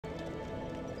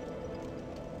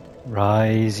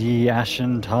Rise ye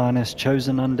Ashen Tarnis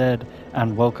chosen undead,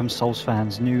 and welcome Souls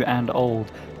fans new and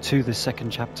old to the second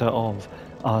chapter of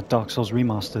our Dark Souls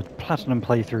Remastered Platinum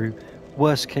playthrough.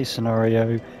 Worst case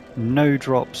scenario, no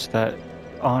drops that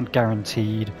aren't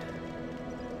guaranteed,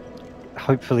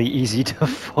 hopefully easy to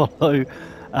follow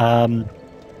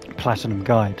Platinum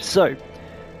guide. So,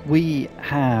 we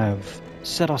have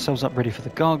set ourselves up ready for the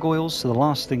gargoyles, so the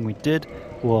last thing we did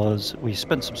was we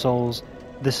spent some souls.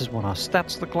 This is what our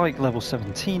stats look like, level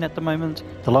 17 at the moment.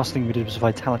 The last thing we did was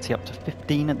vitality up to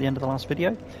 15 at the end of the last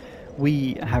video.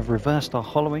 We have reversed our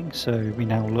hollowing, so we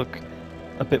now look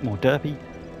a bit more derpy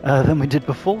than we did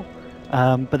before.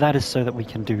 But that is so that we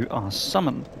can do our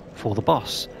summon for the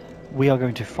boss. We are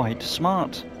going to fight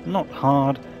smart, not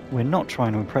hard. We're not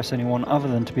trying to impress anyone other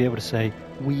than to be able to say,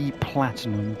 we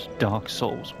platinumed Dark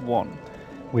Souls 1.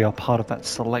 We are part of that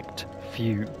select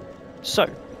few. So,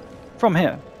 from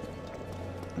here,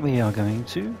 we are going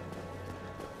to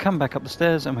come back up the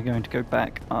stairs and we're going to go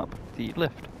back up the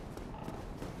lift.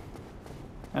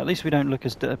 At least we don't look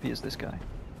as derpy as this guy.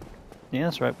 Yeah,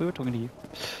 that's right, we were talking to you.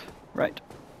 Right.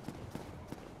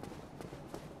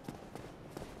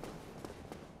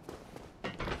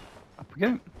 Up we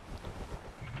go.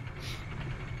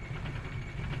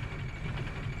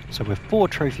 So we're 4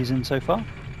 trophies in so far.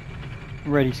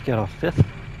 Ready to get our 5th.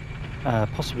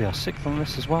 Possibly our 6th on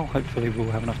this as well. Hopefully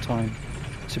we'll have enough time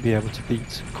to be able to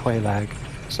beat Qualag.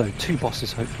 So 2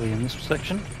 bosses hopefully in this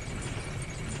section.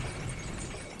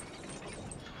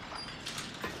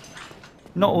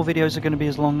 Not all videos are going to be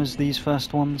as long as these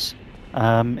first ones.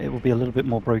 It will be a little bit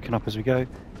more broken up as we go.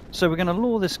 So we're going to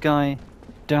lure this guy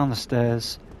down the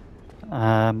stairs.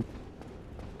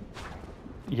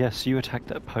 Yes, you attacked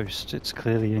that post. It's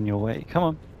clearly in your way. Come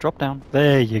on, drop down.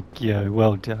 There you go.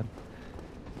 Well done.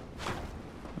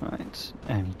 Right,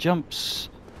 and he jumps.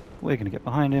 We're going to get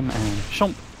behind him and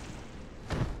chomp.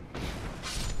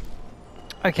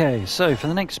 Okay, so for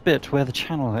the next bit where the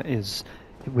channeler is,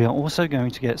 we are also going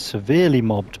to get severely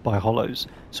mobbed by hollows.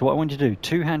 So what I want you to do,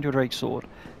 two-hand your Drake Sword.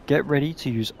 Get ready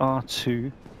to use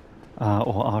R2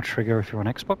 or R trigger if you're on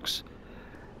Xbox.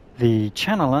 The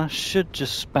channeler should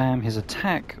just spam his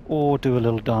attack or do a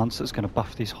little dance that's going to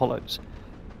buff these hollows.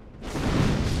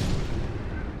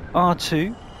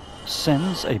 R2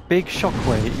 sends a big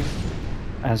shockwave,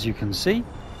 as you can see.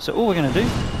 So all we're going to do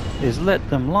is let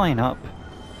them line up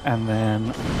and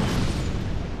then...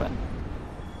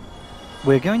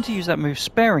 We're going to use that move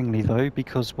sparingly though,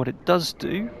 because what it does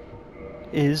do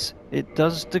is it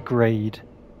does degrade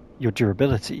your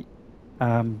durability.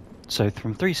 So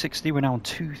from 360 we're now on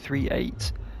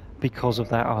 238 because of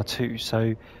that R2.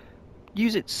 So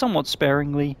use it somewhat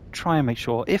sparingly, try and make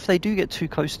sure, if they do get too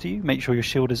close to you, make sure your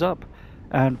shield is up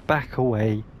and back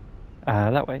away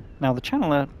that way. Now the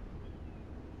channeler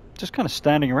just kind of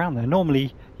standing around there.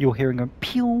 Normally you'll hear him go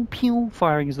pew pew,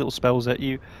 firing his little spells at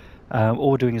you,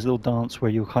 or doing his little dance where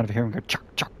you'll kind of hear him go chuck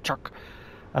chuck chuck.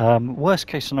 Worst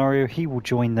case scenario, he will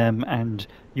join them and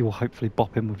you will hopefully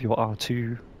bop him with your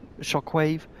R2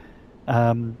 shockwave.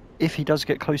 If he does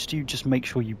get close to you, just make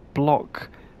sure you block,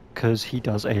 because he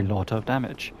does a lot of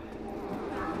damage.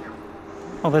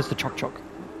 Oh, there's the choc choc.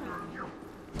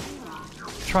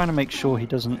 Trying to make sure he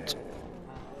doesn't...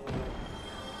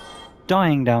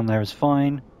 Dying down there is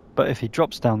fine, but if he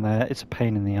drops down there, it's a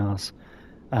pain in the ass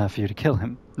for you to kill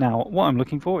him. Now, what I'm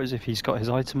looking for is if he's got his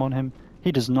item on him.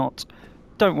 He does not.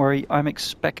 Don't worry, I'm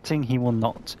expecting he will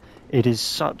not. It is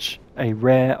such a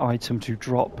rare item to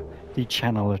drop, the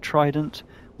Channeler Trident.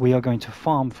 We are going to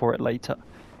farm for it later.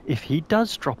 If he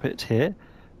does drop it here,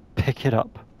 pick it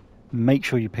up. Make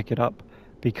sure you pick it up,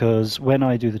 because when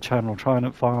I do the Channeler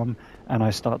Trident farm and I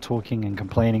start talking and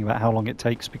complaining about how long it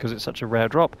takes because it's such a rare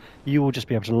drop, you will just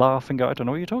be able to laugh and go, I don't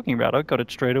know what you're talking about, I got it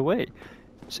straight away.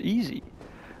 It's easy.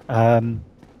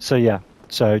 So yeah,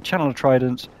 so Channeler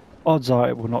Trident, odds are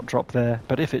it will not drop there,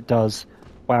 but if it does,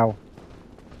 wow,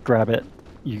 grab it.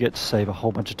 You get to save a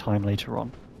whole bunch of time later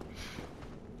on.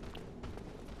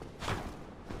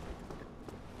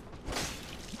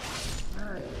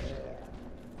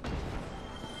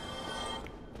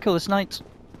 Cool, this night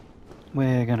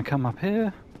we're going to come up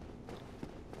here.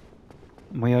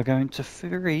 We are going to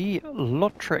free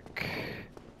Lautrec.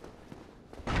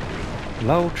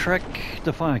 Lautrec,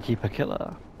 the Firekeeper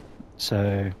Killer.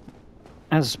 So,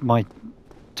 as my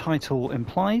title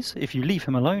implies, if you leave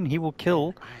him alone, he will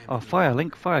kill our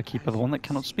Firelink Firekeeper, the one that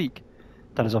cannot speak.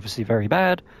 That is obviously very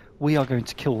bad. We are going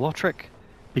to kill Lautrec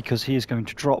because he is going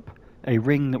to drop a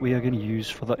ring that we are going to use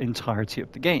for the entirety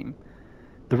of the game.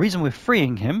 The reason we're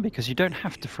freeing him, because you don't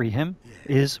have to free him,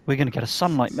 is we're going to get a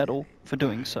Sunlight Medal for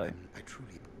doing so.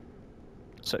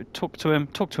 So talk to him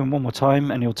one more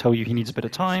time, and he'll tell you he needs a bit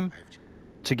of time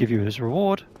to give you his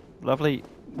reward. Lovely.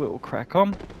 We'll crack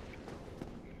on.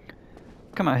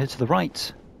 Come out here to the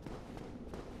right.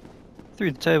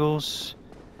 Through the tables.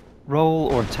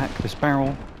 Roll or attack this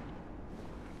barrel.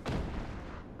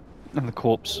 And the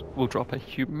corpse will drop a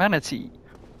humanity.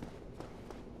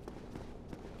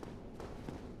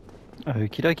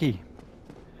 Okie dokie.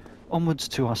 Onwards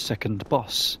to our second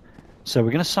boss. So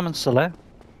we're going to summon Solaire.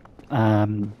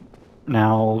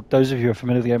 Now, those of you who are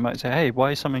familiar with the game might say, hey,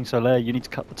 why summoning Solaire? You need to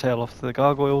cut the tail off the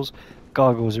gargoyles.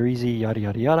 Gargoyles are easy, yada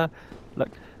yada yada. Look,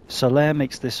 Solaire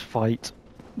makes this fight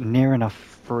near enough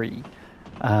free.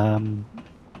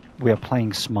 We are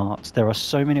playing smart. There are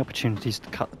so many opportunities to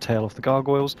cut the tail off the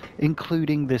gargoyles,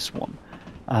 including this one.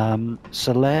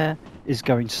 Solaire is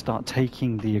going to start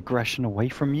taking the aggression away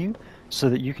from you so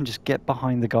that you can just get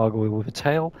behind the gargoyle with a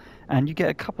tail, and you get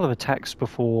a couple of attacks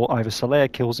before either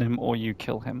Solaire kills him or you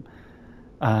kill him.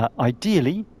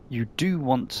 Ideally, you do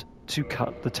want to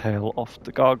cut the tail off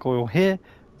the gargoyle here.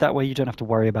 That way you don't have to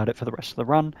worry about it for the rest of the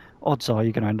run. Odds are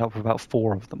you're going to end up with about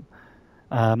 4 of them.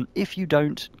 If you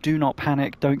don't, do not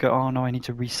panic. Don't go, oh no, I need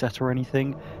to reset or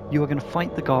anything. You are going to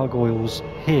fight the gargoyles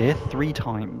here 3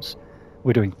 times.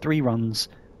 We're doing 3 runs.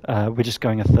 We're just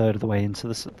going a third of the way into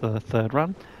the 3rd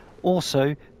run.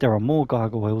 Also, there are more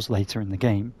gargoyles later in the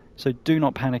game. So do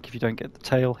not panic if you don't get the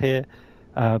tail here,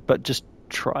 but just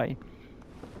try.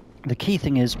 The key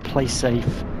thing is play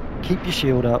safe, keep your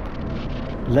shield up,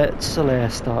 let Solaire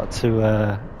start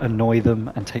to annoy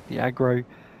them and take the aggro.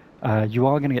 You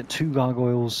are going to get 2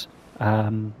 gargoyles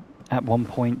at one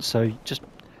point, so just...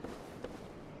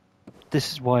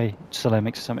 This is why Solaire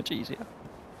makes it so much easier.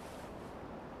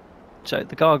 So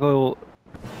the gargoyle,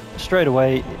 straight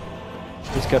away,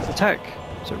 is going to attack.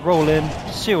 So roll in,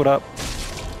 shield up.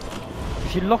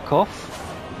 If you lock off,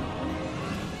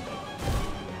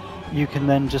 you can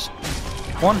then just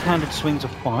one-handed swings are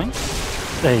fine.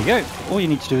 There you go. All you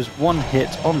need to do is 1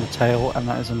 hit on the tail, and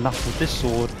that is enough with this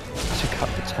sword to cut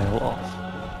the tail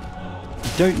off.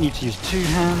 You don't need to use 2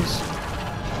 hands.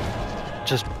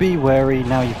 Just be wary.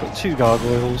 Now you've got 2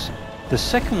 gargoyles. The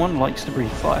second one likes to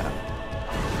breathe fire,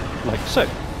 like so.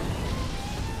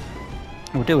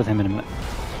 We'll deal with him in a minute.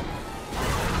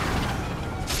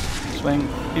 Swing,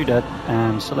 you dead,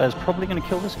 and Solaire's probably going to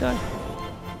kill this guy.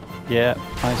 Yeah,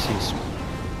 I see.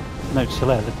 No,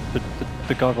 Solaire,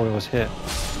 the gargoyle was here.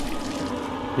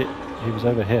 He was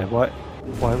over here. Why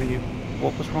were you...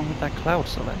 What was wrong with that cloud,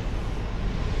 Solaire?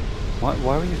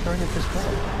 Why were you throwing at this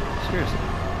cloud? Seriously.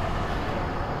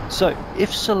 So,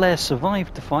 if Solaire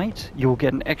survived the fight, you will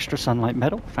get an extra sunlight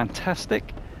medal.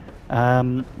 Fantastic.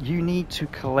 You need to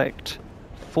collect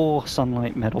 4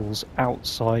 sunlight medals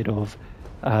outside of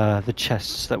the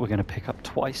chests that we're going to pick up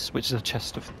twice, which is a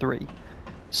chest of 3.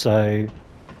 So,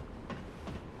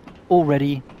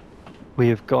 already we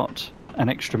have got an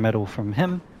extra medal from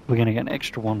him. We're going to get an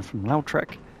extra one from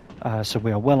Lautrec. So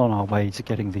we are well on our way to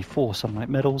getting the 4 sunlight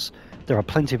medals. There are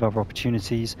plenty of other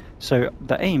opportunities. So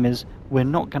the aim is we're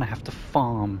not going to have to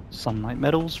farm sunlight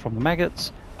medals from the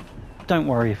maggots. Don't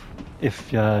worry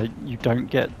if you don't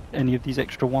get any of these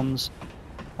extra ones.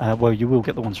 Well, you will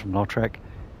get the ones from Lautrec.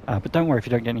 But don't worry if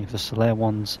you don't get any of the Solaire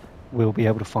ones. We'll be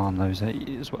able to farm those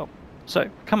as well. So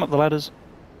come up the ladders.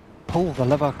 Pull the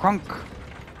lever, crunk.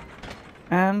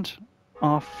 And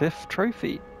our 5th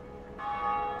trophy.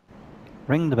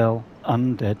 Ring the bell,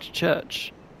 Undead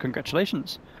Church.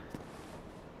 Congratulations.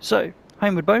 So,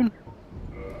 Homeward Bone.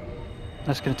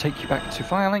 That's going to take you back to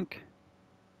Firelink.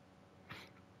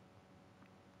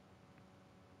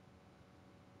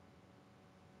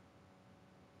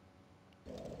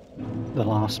 The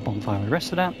last bonfire we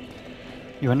rested at.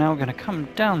 You are now going to come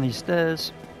down these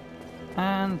stairs,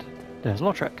 and there's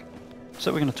Lautrec.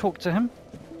 So we're going to talk to him.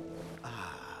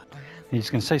 He's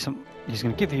going to say something. He's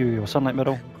going to give you your sunlight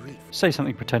medal, say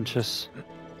something pretentious.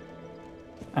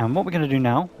 And what we're going to do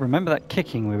now, remember that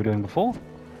kicking we were doing before?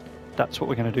 That's what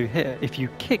we're going to do here. If you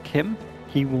kick him,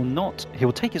 he will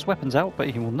take his weapons out, but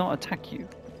he will not attack you.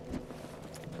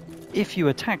 If you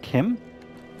attack him,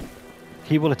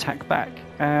 he will attack back,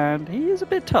 and he is a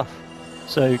bit tough.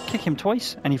 So kick him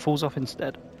twice, and he falls off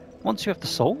instead. Once you have the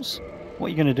souls,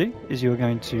 what you're going to do is you're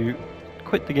going to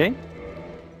quit the game,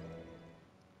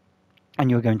 and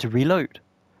you're going to reload.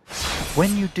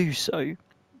 When you do so,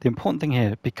 the important thing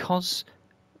here, because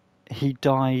he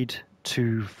died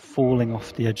to falling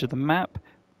off the edge of the map,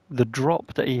 the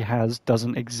drop that he has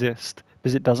doesn't exist,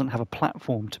 because it doesn't have a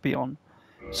platform to be on.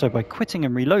 So by quitting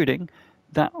and reloading,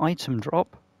 that item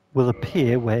drop will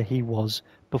appear where he was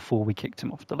before we kicked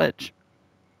him off the ledge.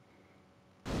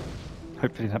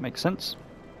 Hopefully that makes sense.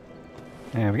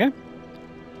 There we go.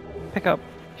 pick up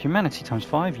humanity times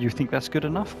 5, you think that's good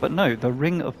enough, but no, the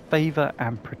Ring of Favour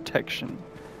and Protection,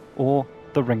 or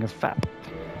the Ring of Fap.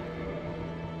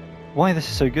 Why this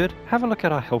is so good? Have a look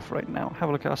at our health right now, have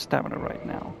a look at our stamina right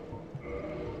now.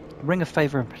 Ring of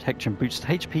Favour and Protection boosts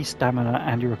HP, stamina,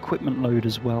 and your equipment load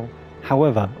as well.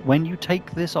 However, when you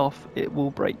take this off, it will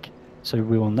break, so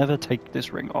we will never take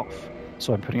this ring off.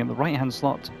 So I'm putting it in the right hand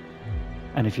slot,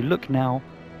 and if you look now,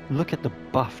 look at the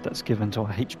buff that's given to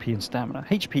our HP and stamina.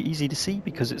 HP easy to see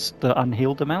because it's the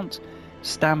unhealed amount.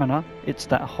 Stamina, it's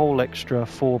that whole extra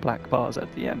 4 black bars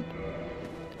at the end.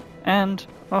 And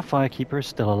our Firekeeper is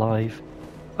still alive.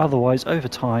 Otherwise, over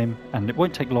time, and it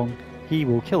won't take long, he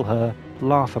will kill her,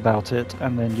 laugh about it,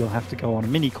 and then you'll have to go on a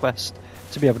mini quest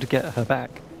to be able to get her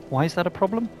back. Why is that a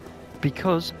problem?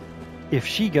 Because if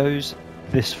she goes,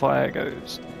 this fire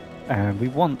goes. And we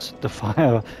want the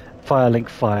Firelink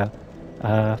fire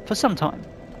for some time.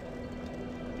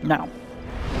 Now,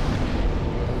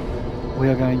 we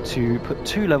are going to put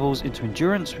 2 levels into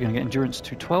endurance. We're going to get endurance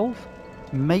to 12.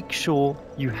 Make sure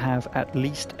you have at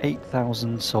least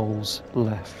 8,000 souls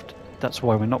left. That's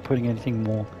why we're not putting anything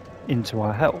more into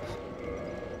our health.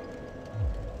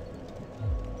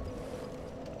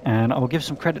 And I'll give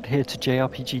some credit here to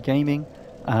JRPG Gaming.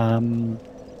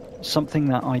 Something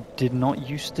that I did not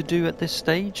used to do at this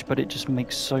stage, but it just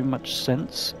makes so much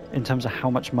sense in terms of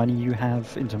how much money you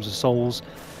have, in terms of souls,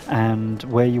 and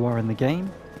where you are in the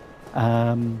game.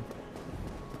 Come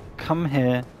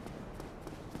here,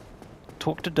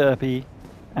 talk to Derpy,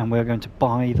 and we're going to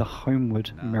buy the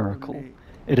Homeward Miracle.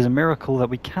 It is a miracle that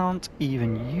we can't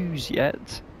even use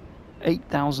yet.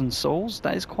 8,000 souls,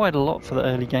 that is quite a lot for the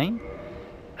early game.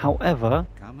 However,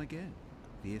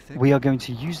 we are going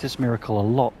to use this miracle a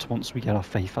lot once we get our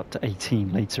faith up to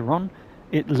 18 later on.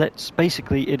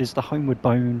 Basically, it is the Homeward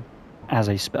Bone as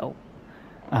a spell.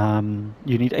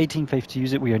 You need 18 faith to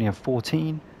use it, we only have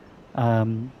 14.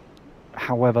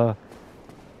 However,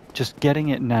 just getting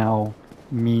it now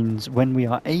means when we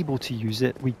are able to use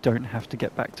it, we don't have to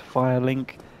get back to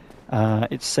Firelink.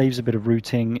 It saves a bit of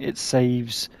routing, it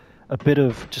saves a bit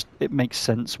of it makes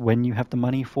sense when you have the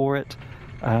money for it.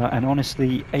 And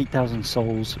honestly, 8,000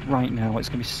 souls right now, it's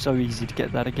going to be so easy to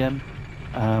get that again.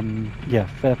 Yeah,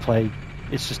 fair play.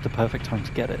 It's just the perfect time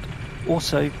to get it.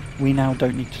 Also, we now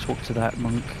don't need to talk to that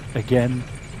monk again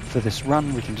for this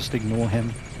run. We can just ignore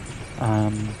him.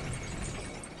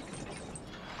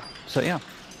 So yeah.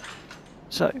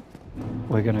 So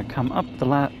we're going to come up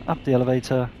the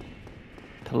elevator,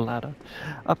 to the ladder,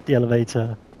 up the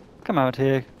elevator, come out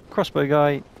here, crossbow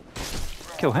guy,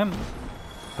 kill him.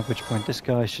 At which point this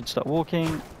guy should start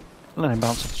walking, let him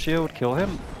bounce off the shield, kill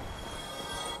him.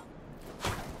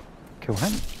 Kill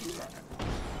him.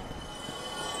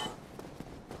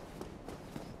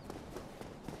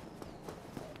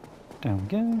 Down we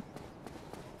go.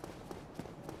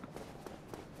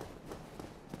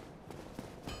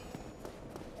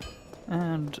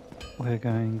 And we're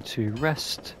going to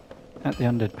rest at the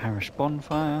Undead Parish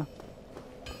bonfire.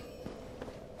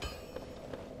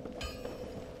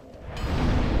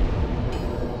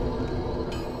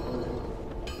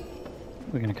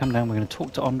 We're going to come down, we're going to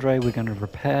talk to Andre, we're going to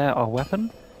repair our weapon.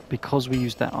 Because we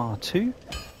used that R2,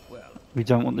 we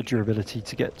don't want the durability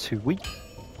to get too weak.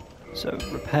 So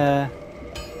repair.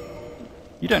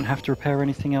 You don't have to repair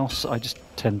anything else, I just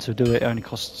tend to do it. It only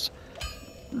costs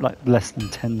like less than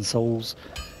 10 souls.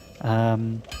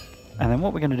 And then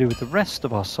what we're going to do with the rest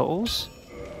of our souls,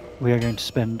 we are going to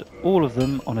spend all of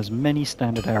them on as many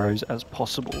standard arrows as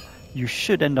possible. You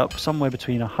should end up somewhere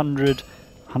between 100,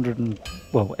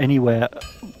 anywhere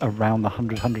around the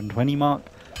 100, 120 mark.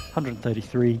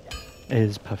 133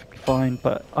 is perfectly fine,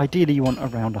 but ideally you want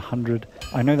around 100.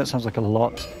 I know that sounds like a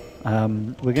lot.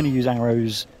 We're going to use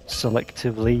arrows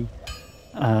selectively,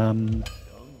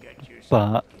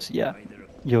 but yeah,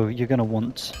 you're going to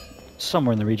want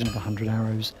somewhere in the region of 100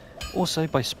 arrows. Also,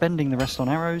 by spending the rest on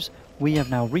arrows, we have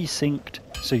now resynced,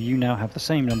 so you now have the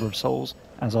same number of souls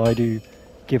as I do,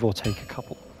 give or take a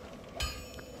couple.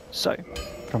 So,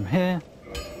 from here,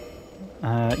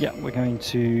 yeah, we're going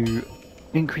to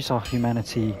increase our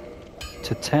humanity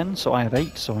to 10, so I have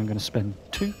 8, so I'm going to spend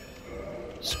 2.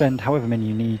 Spend however many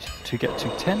you need to get to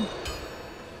 10.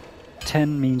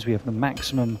 10 means we have the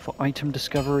maximum for item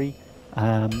discovery,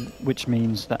 which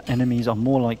means that enemies are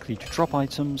more likely to drop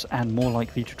items and more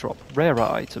likely to drop rarer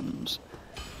items.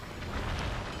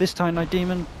 This Titan Knight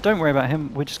Demon, don't worry about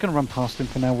him, we're just going to run past him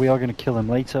for now. We are going to kill him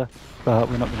later, but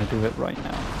we're not going to do it right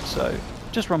now. So,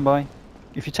 just run by.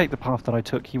 If you take the path that I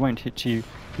took, he won't hit you.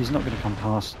 He's not going to come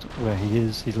past where he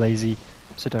is. He's lazy,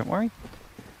 so don't worry.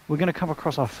 We're going to come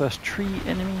across our first tree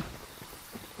enemy.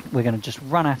 we're going to just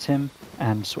run at him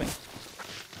and swing.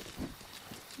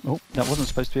 Oh, that wasn't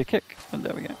supposed to be a kick, but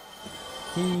there we go.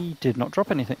 He did not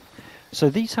drop anything. So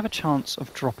these have a chance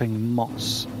of dropping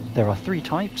moss. There are 3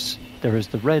 types. There is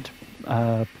the red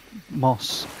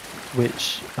moss,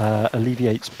 which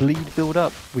alleviates bleed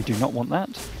build-up. We do not want that.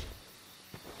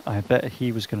 I bet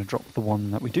he was going to drop the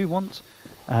one that we do want.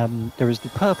 There is the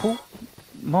purple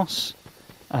moss,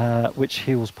 which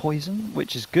heals poison,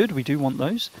 which is good. We do want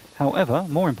those. However,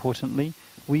 more importantly,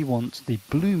 we want the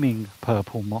blooming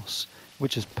purple moss,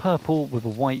 which is purple with a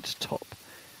white top.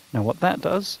 Now what that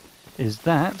does is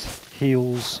that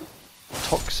heals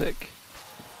toxic.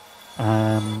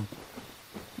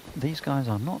 These guys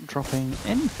are not dropping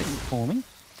anything for me.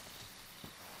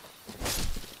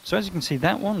 So as you can see,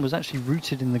 that one was actually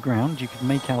rooted in the ground. You could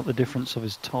make out the difference of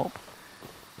his top.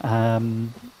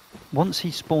 Once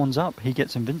he spawns up, he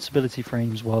gets invincibility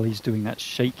frames while he's doing that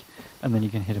shake, and then you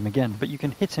can hit him again. But you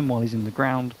can hit him while he's in the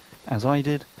ground, as I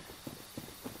did.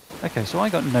 Okay, so I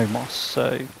got no moss,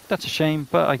 so that's a shame,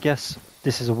 but I guess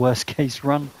this is a worst case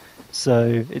run,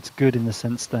 so it's good in the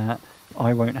sense that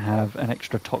I won't have an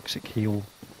extra toxic heal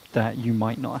that you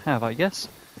might not have, I guess.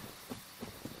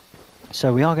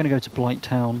 So we are going to go to Blight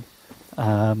Town,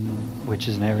 which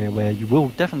is an area where you will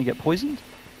definitely get poisoned,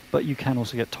 but you can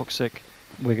also get toxic.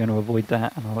 We're going to avoid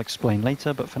that, and I'll explain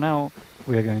later, but for now,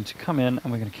 we are going to come in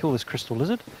and we're going to kill this crystal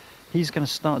lizard. He's going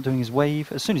to start doing his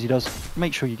wave. As soon as he does,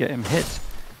 make sure you get him hit,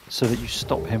 so that you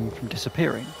stop him from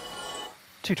disappearing.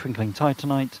 2 Twinkling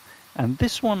Titanite, and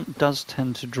this one does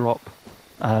tend to drop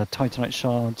Titanite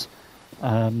shards.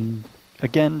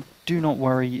 Again, do not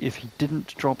worry if he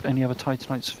didn't drop any other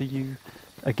Titanites for you.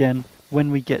 Again,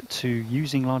 when we get to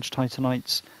using large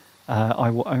Titanites, I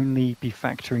will only be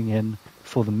factoring in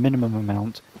for the minimum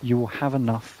amount. You will have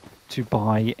enough to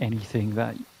buy anything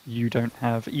that you don't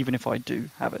have, even if I do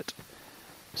have it.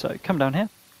 So come down here.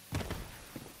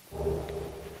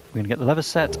 We're going to get the lever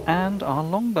set and our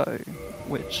longbow,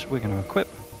 which we're going to equip.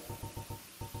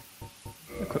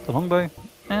 Equip the longbow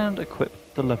and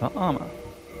equip the leather armor.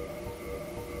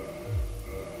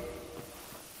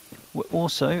 We're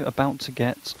also about to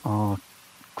get our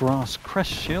grass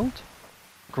crest shield,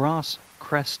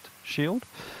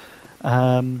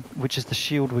 which is the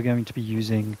shield we're going to be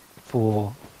using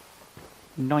for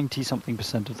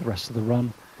 90-something% of the rest of the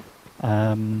run.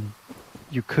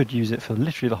 You could use it for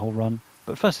literally the whole run.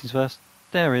 But first things first,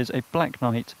 there is a Black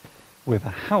Knight with a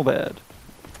halberd.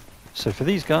 So for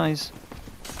these guys,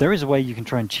 there is a way you can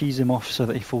try and cheese him off so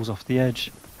that he falls off the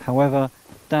edge. However,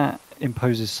 that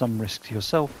imposes some risk to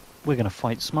yourself. We're going to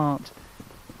fight smart.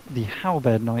 The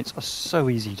halberd knights are so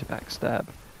easy to backstab.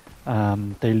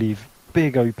 They leave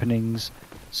big openings,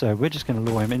 so we're just going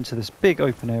to lure him into this big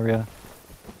open area,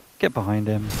 get behind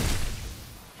him.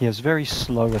 He has very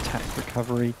slow attack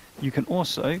recovery. You can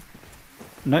also...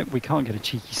 Nope, we can't get a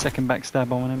cheeky second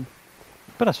backstab on him,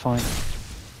 but that's fine.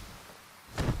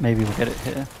 Maybe we'll get it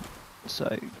here.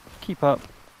 So, keep up.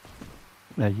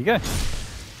 There you go.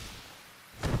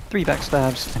 3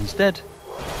 backstabs and he's dead.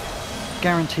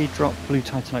 Guaranteed drop blue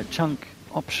titanite chunk.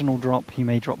 Optional drop, he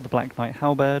may drop the Black Knight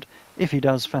halberd. If he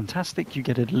does, fantastic, you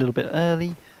get it a little bit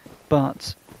early,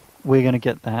 but we're going to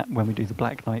get that when we do the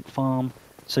Black Knight farm,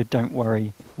 so don't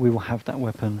worry, we will have that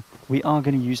weapon. We are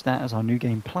going to use that as our New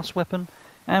Game Plus weapon,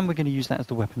 and we're going to use that as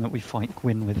the weapon that we fight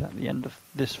Gwyn with at the end of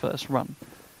this first run.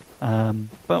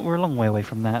 But we're a long way away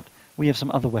from that. We have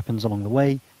some other weapons along the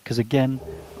way, because again,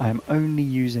 I am only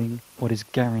using what is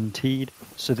guaranteed,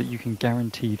 so that you can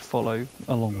guaranteed follow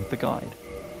along with the guide.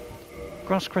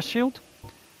 Grass Crest Shield.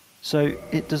 So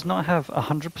it does not have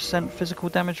 100% physical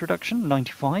damage reduction,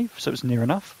 95, so it's near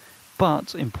enough,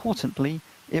 but importantly,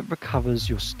 it recovers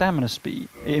your stamina speed.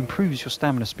 It improves your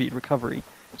stamina speed recovery.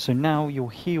 So now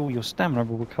your stamina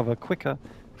will recover quicker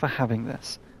for having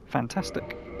this.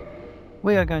 Fantastic.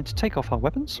 We are going to take off our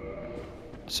weapons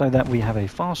so that we have a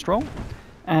fast roll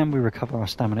and we recover our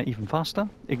stamina even faster.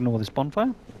 Ignore this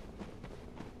bonfire.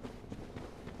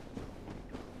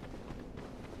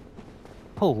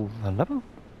 Pull the lever.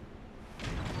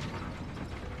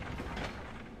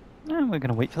 And we're going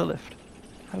to wait for the lift.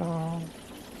 Hello.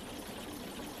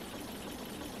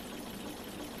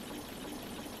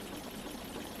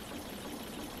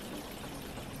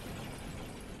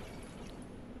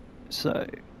 So,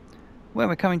 where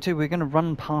we're coming to, we're going to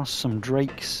run past some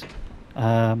drakes.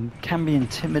 Can be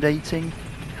intimidating,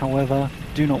 however,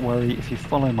 do not worry, if you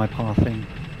follow my pathing,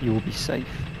 you will be safe.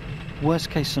 Worst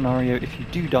case scenario, if you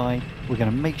do die, we're going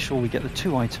to make sure we get the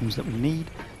 2 items that we need,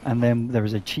 and then there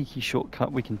is a cheeky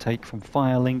shortcut we can take from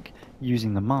Firelink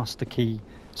using the master key,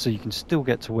 so you can still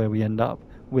get to where we end up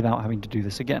without having to do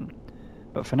this again.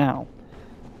 But for now,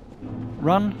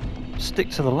 Run, stick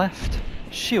to the left,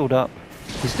 shield up.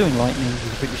 He's doing lightning, you can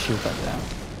put your shield back down.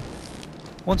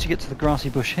 Once you get to the grassy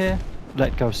bush here,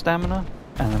 let go of stamina,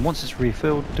 and then once it's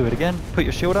refilled, do it again, put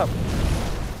your shield up.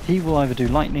 He will either do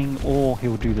lightning or he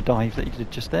will do the dive that you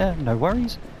did just there, no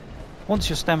worries. Once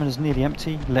your stamina is nearly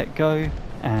empty, let go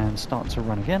and start to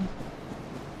run again.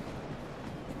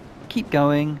 Keep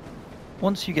going.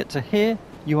 Once you get to here,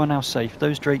 you are now safe.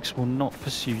 Those drakes will not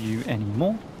pursue you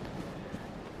anymore.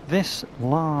 This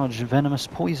large venomous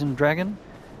poison dragon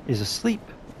is asleep.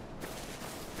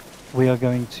 We are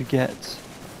going to get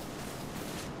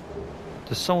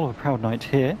the Soul of a Proud Knight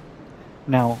here.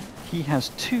 Now, he has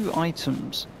 2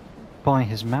 items by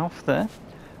his mouth there.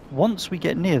 Once we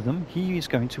get near them, he is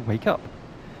going to wake up.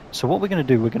 So what we're going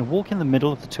to do, we're going to walk in the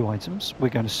middle of the 2 items. We're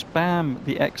going to spam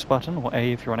the X button, or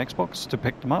A if you're on Xbox, to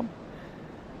pick them up.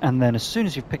 And then as soon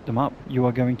as you've picked them up, you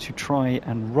are going to try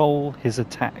and roll his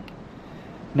attack.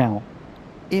 Now,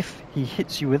 if he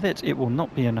hits you with it, it will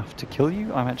not be enough to kill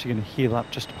you. I'm actually going to heal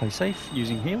up just to play safe,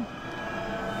 using heal.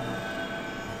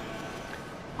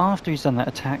 After he's done that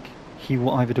attack, he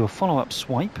will either do a follow-up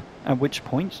swipe, at which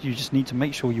point you just need to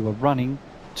make sure you are running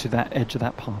to that edge of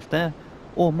that path there,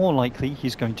 or more likely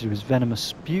he's going to do his venomous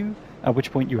spew, at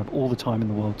which point you have all the time in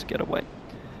the world to get away.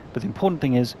 But the important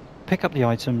thing is, pick up the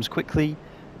items quickly,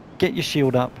 get your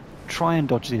shield up, try and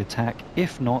dodge the attack.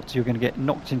 If not, you're going to get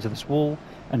knocked into this wall,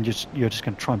 and you're just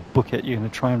going to try and book it. You're going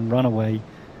to try and run away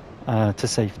to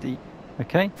safety.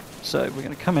 Okay, so we're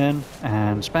going to come in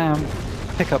and spam,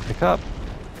 pick up,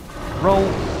 roll,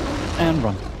 and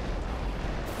run.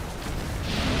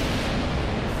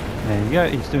 There you go,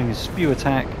 he's doing his spew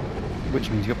attack, which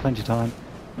means you've got plenty of time.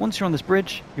 Once you're on this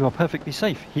bridge, you are perfectly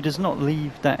safe. He does not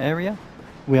leave that area.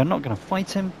 We are not going to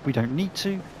fight him, we don't need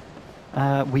to.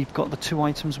 We've got the 2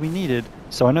 items we needed.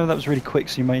 So I know that was really quick,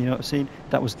 so you may not have seen.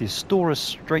 That was the Astoris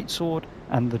Straight-Sword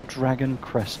and the Dragon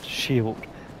Crest Shield.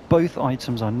 Both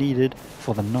items are needed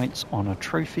for the Knight's Honor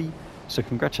Trophy. So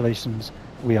congratulations,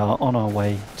 we are on our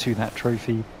way to that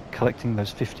trophy, collecting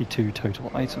those 52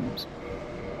 total items.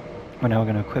 We're now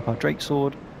going to equip our Drake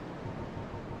Sword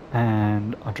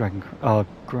and our the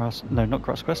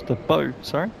bow,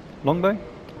 sorry, longbow.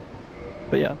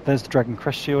 But yeah, there's the Dragon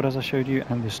Crest Shield as I showed you,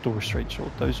 and the Astoris Straight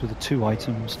Sword. Those were the 2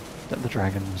 items that the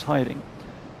dragon was hiding.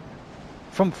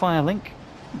 From Firelink,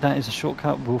 that is a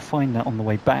shortcut, we'll find that on the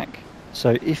way back.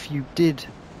 So if you did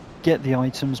get the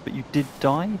items but you did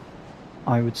die,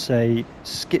 I would say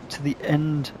skip to the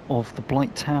end of the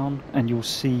Blight Town and you'll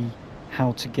see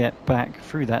how to get back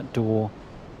through that door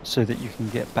so that you can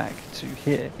get back to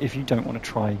here if you don't want to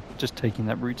try just taking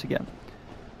that route again.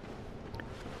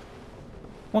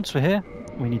 Once we're here,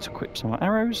 we need to equip some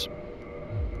arrows.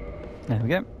 There we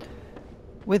go.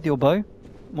 With your bow,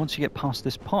 once you get past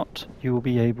this pot, you will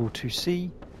be able to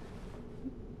see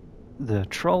the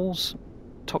trolls,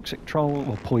 toxic troll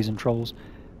or poison trolls.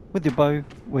 With your bow,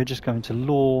 we're just going to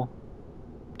lure.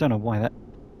 Don't know why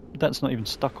that's not even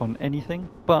stuck on anything,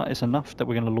 but it's enough that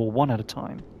we're going to lure 1 at a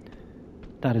time.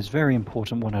 That is very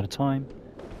important, 1 at a time.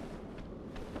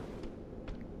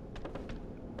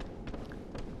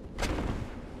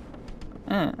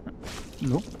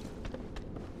 Nope.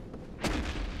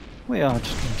 We are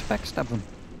just going to backstab them.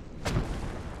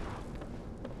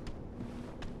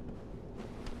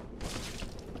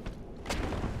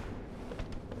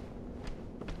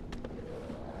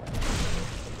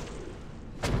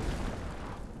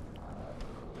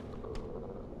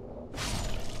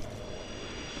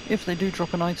 If they do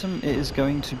drop an item, it is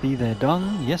going to be their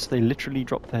dung. Yes, they literally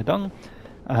drop their dung.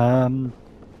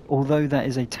 Although that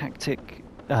is a tactic,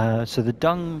 so the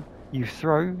dung you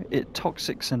throw, it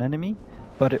toxics an enemy,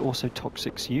 but it also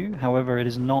toxics you. However, it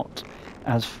is not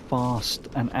as fast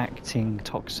and acting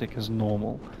toxic as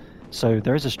normal. So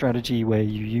there is a strategy where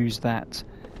you use that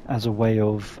as a way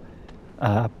of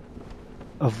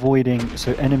avoiding,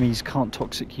 so enemies can't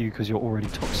toxic you because you're already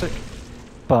toxic,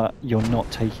 but you're not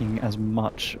taking as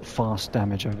much fast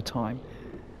damage over time.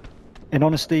 In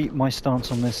honesty, my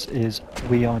stance on this is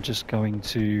we are just going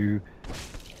to,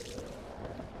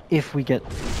 if we get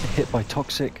hit by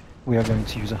toxic, we are going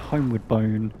to use a homeward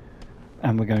bone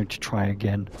and we're going to try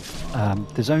again.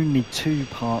 There's only 2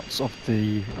 parts of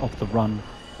the run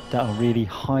that are really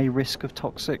high risk of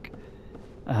toxic,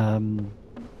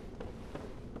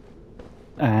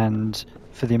 and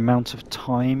for the amount of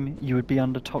time you would be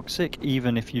under toxic,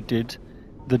 even if you did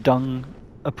the dung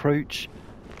approach,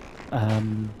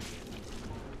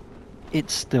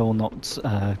 it's still not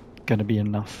going to be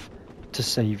enough to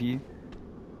save you.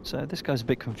 So this guy's a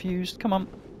bit confused. Come on.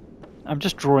 I'm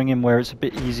just drawing him where it's a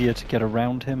bit easier to get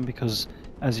around him because,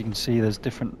 as you can see, there's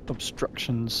different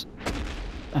obstructions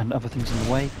and other things in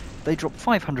the way. They drop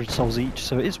 500 souls each,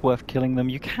 so it is worth killing them.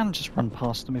 You can just run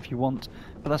past them if you want,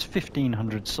 but that's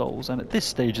 1500 souls, and at this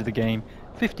stage of the game,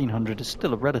 1500 is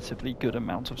still a relatively good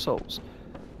amount of souls.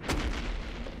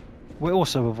 We're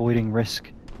also avoiding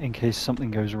risk in case something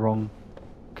goes wrong.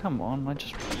 Come on,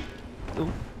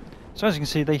 Ooh. So as you can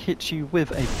see, they hit you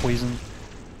with a poison,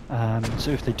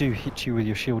 so if they do hit you with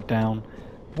your shield down,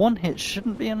 one hit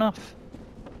shouldn't be enough.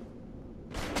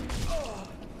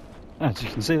 As you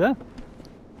can see there,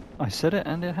 I said it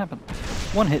and it happened.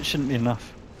 One hit shouldn't be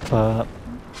enough, but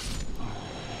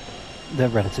they're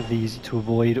relatively easy to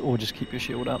avoid, or just keep your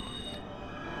shield up.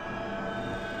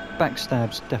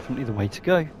 Backstab's definitely the way to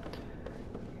go.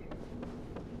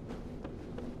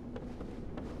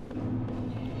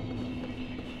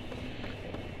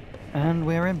 And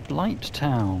we're in Blight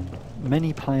Town.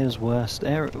 Many players'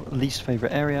 least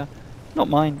favourite area. Not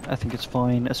mine, I think it's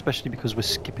fine, especially because we're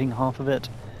skipping half of it.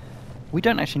 We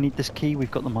don't actually need this key,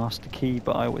 we've got the master key,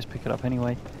 but I always pick it up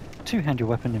anyway. Two-hand your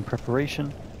weapon in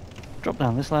preparation. Drop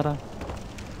down this ladder.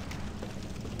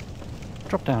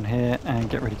 Drop down here and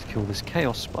get ready to kill this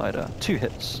Chaos Spider. 2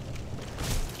 hits.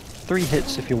 3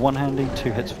 hits if you're one-handing,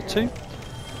 2 hits for 2.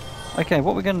 Okay,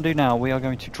 what we're going to do now, we are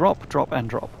going to drop, drop and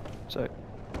drop. So,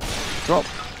 drop,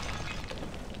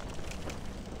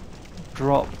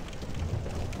 drop,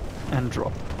 and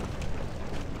drop.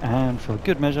 And for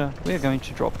good measure, we're going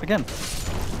to drop again.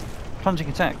 Plunging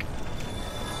attack.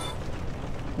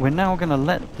 We're now going to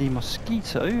let the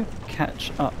mosquito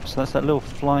catch up. So that's that little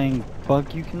flying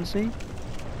bug you can see.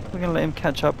 We're going to let him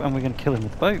catch up and we're going to kill him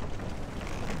with the bow.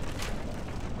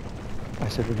 I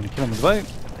said we're going to kill him with the bow.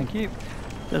 Thank you.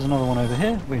 There's another one over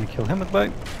here. We're going to kill him with the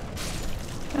bow.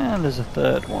 And there's a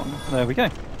third one. There we go.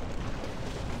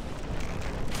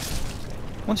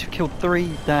 Once you've killed 3,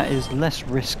 that is less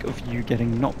risk of you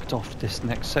getting knocked off this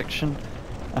next section.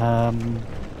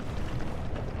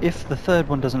 If the third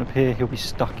one doesn't appear, he'll be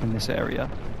stuck in this area.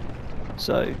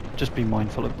 So just be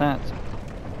mindful of that.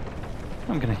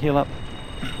 I'm going to heal up.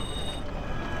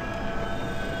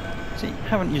 See,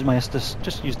 haven't used my Estus,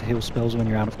 just use the heal spells when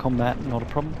you're out of combat, not a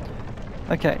problem.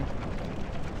 Okay.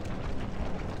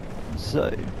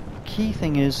 So, key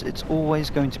thing is, it's always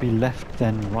going to be left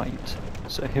then right.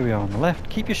 So here we are on the left.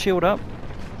 Keep your shield up.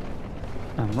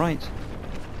 And right.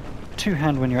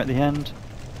 2-hand when you're at the end.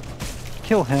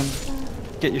 Kill him.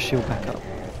 Get your shield back up.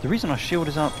 The reason our shield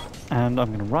is up, and I'm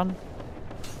going to run,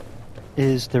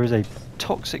 is there is a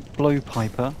toxic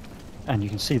blowpiper. And you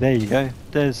can see, there you go.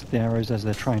 There's the arrows as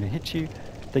they're trying to hit you.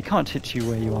 They can't hit you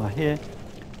where you are here.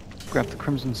 Grab the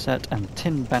Crimson Set and the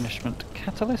Tin Banishment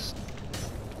Catalyst.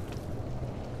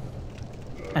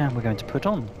 And we're going to put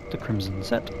on the Crimson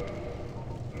Set.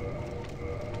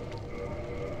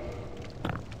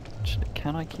 Actually,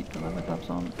 can I keep the leather gloves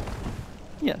on?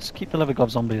 Yes, keep the leather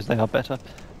gloves on because they are better.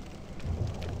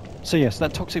 So yes,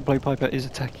 that toxic blowpiper is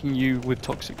attacking you with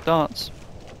toxic darts.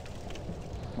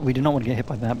 We do not want to get hit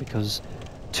by that because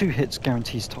 2 hits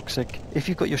guarantees toxic. If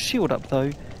you've got your shield up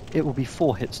though, it will be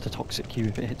 4 hits to toxic you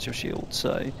if it hits your shield,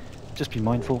 so just be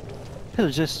mindful.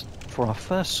 Pillage this for our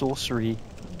first sorcery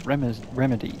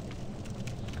remedy.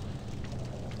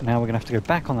 Now we're going to have to go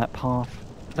back on that path.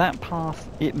 That path,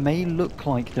 it may look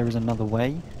like there is another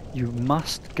way. You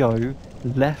must go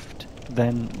left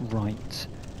then right.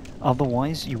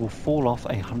 Otherwise you will fall off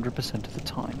 100% of the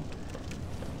time.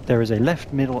 There is a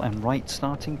left, middle and right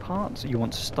starting part. You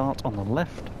want to start on the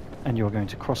left and you are going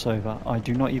to cross over. I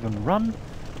do not even run.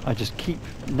 I just keep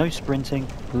no sprinting.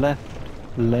 Left,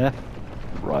 left,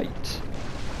 right.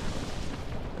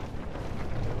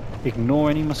 Ignore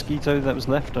any mosquito that was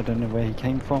left. I don't know where he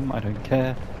came from. I don't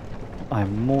care.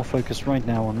 I'm more focused right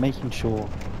now on making sure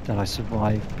that I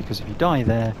survive, because if you die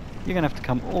there, you're going to have to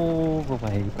come all the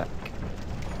way back.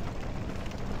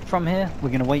 From here, we're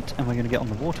going to wait and we're going to get on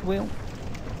the water wheel.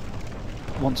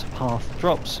 Once a path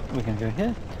drops, we're going to go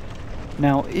here.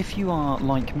 Now, if you are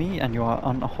like me and you are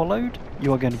unhollowed,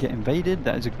 you are going to get invaded.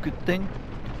 That is a good thing.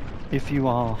 If you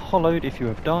are hollowed, if you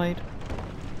have died,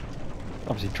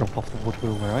 obviously drop off the water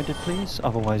wheel where I did, please.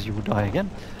 Otherwise, you will die again.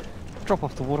 Drop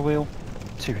off the water wheel.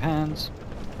 2 hands.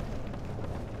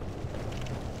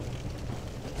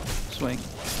 Swing.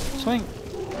 Swing.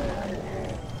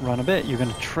 Run a bit. You're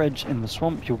going to trudge in the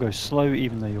swamp. You'll go slow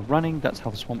even though you're running. That's how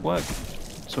the swamp works.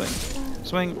 Swing.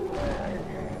 Swing.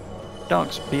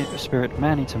 Dark Spirit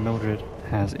Man-Eater Mildred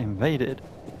has invaded.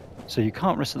 So you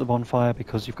can't rest at the bonfire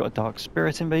because you've got a Dark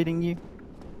Spirit invading you.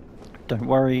 Don't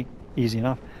worry. Easy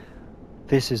enough.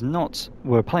 This is not...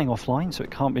 We're playing offline, so it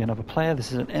can't be another player.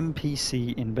 This is an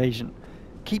NPC invasion.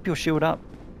 Keep your shield up.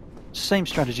 Same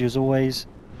strategy as always.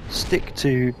 Stick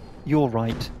to your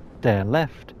right, their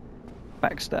left.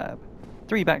 backstab.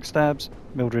 3 backstabs,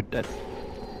 Mildred dead.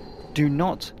 Do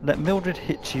not let Mildred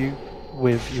hit you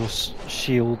with your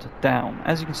shield down.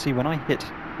 As you can see, when I hit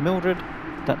Mildred,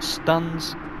 that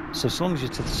stuns, so as long as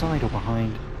you're to the side or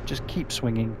behind, just keep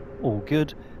swinging, all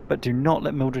good. But do not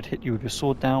let Mildred hit you with your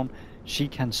sword down. She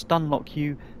can stun lock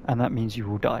you, and that means you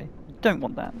will die. Don't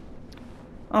want that.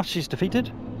 After she's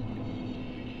defeated,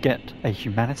 get a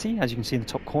humanity. As you can see in the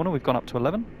top corner, we've gone up to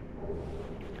 11.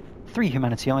 3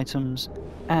 humanity items,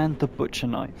 and the butcher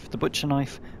knife. The butcher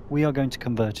knife we are going to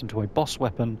convert into a boss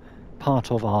weapon,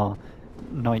 part of our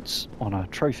Knight's Honor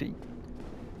trophy.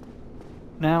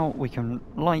 Now we can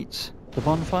light the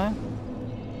bonfire,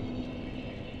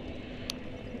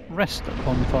 rest at the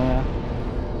bonfire,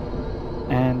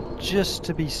 and just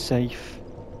to be safe,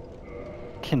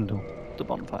 kindle the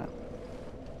bonfire.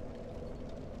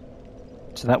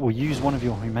 So that will use one of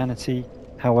your humanity.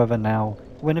 However, now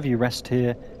whenever you rest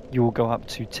here, you will go up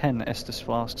to 10 Estus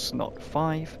flasks, not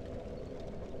 5.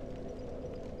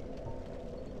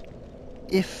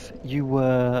 If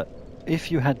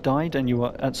you had died and you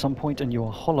were at some point and you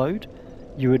were hollowed,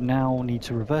 you would now need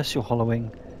to reverse your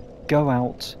hollowing, go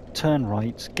out, turn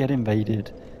right, get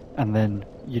invaded, and then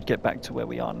you'd get back to where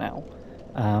we are now.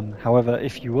 However,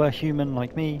 if you were human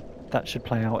like me, that should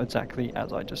play out exactly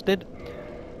as I just did.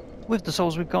 With the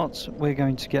souls we've got, we're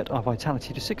going to get our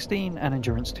vitality to 16 and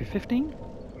endurance to 15.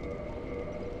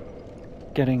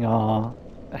 Getting our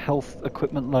health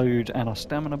equipment load and our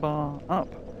stamina bar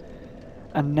up.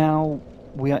 And now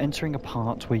we are entering a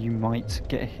part where you might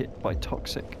get hit by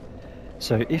toxic.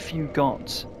 So if you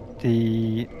got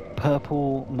the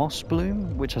purple moss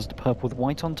bloom, which has the purple with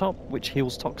white on top, which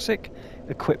heals toxic,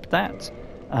 equip that.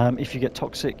 If you get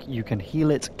toxic, you can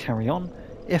heal it, carry on.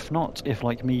 If not, if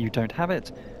like me you don't have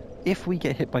it, if we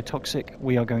get hit by toxic,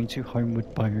 we are going to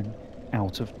homeward bone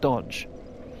out of dodge.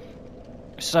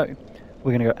 So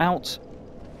we're going to go out,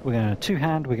 we're going to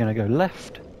two-hand, we're going to go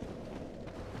left.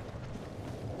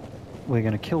 We're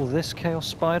going to kill this chaos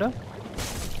spider.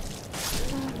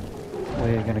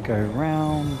 We're going to go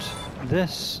around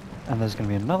this, and there's going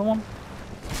to be another one.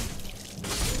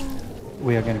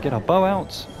 We are going to get our bow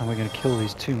out, and we're going to kill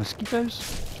these 2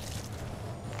 mosquitoes.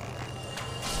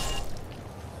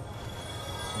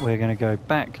 We're going to go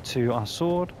back to our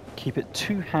sword, keep it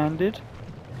two-handed,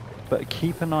 but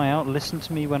keep an eye out. Listen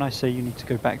to me when I say you need to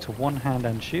go back to one hand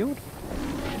and shield.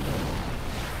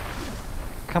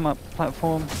 Come up,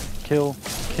 platform, kill,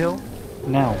 kill.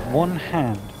 Now, one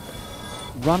hand.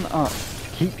 Run up,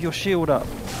 keep your shield up.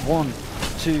 1,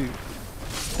 2,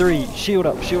 3, shield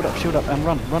up, shield up, shield up, and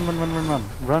run, run, run, run, run, run,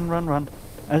 run, run, run.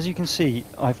 As you can see,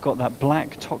 I've got that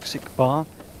black toxic bar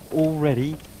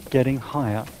already getting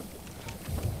higher.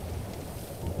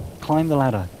 Climb the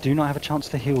ladder. Do not have a chance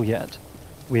to heal yet.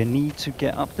 We need to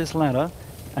get up this ladder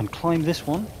and climb this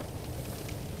one.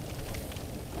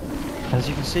 As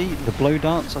you can see, the blow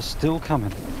darts are still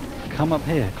coming. Come up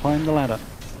here, climb the ladder.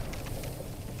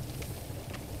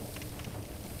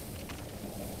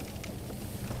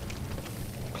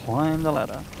 Climb the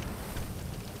ladder.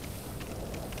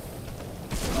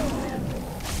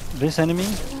 This enemy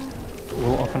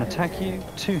will often attack you.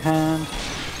 Two-hand.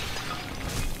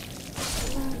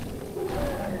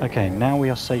 Okay, now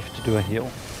we are safe to do a heal.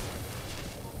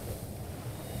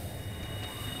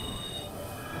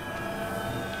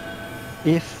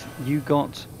 If you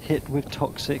got hit with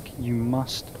toxic, you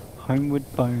must homeward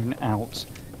bone out.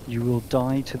 You will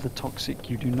die to the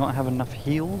toxic. You do not have enough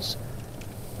heals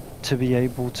to be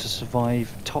able to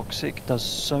survive. Toxic does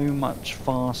so much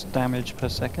fast damage per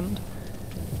second.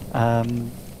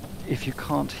 If you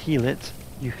can't heal it,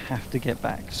 you have to get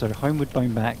back. So homeward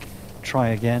bone back, try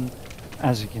again.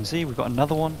 As you can see, we've got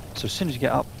another one, so as soon as you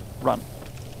get up, run.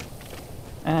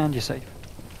 And you're safe.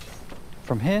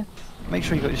 From here, make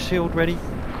sure you got your shield ready,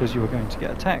 because you are going to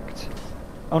get attacked.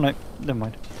 Oh no, never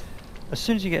mind. As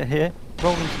soon as you get here,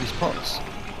 roll into these pots.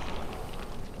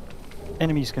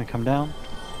 Enemy's going to come down.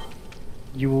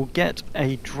 You will get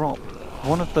a drop,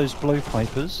 one of those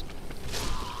blowpipers,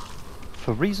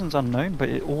 for reasons unknown, but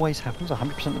it always happens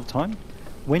 100% of the time.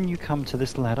 When you come to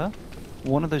this ladder,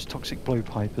 one of those toxic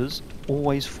blowpipers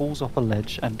always falls off a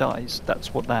ledge and dies.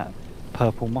 That's what that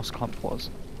purple moss clump was.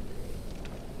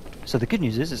 So the good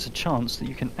news is it's a chance that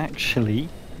you can actually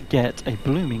get a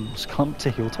blooming moss clump to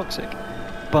heal toxic.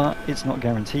 But it's not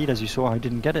guaranteed. As you saw, I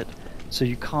didn't get it. So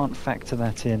you can't factor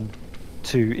that in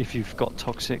to if you've got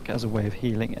toxic as a way of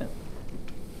healing it.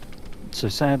 So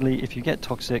sadly, if you get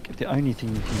toxic, the only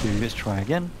thing you can do is try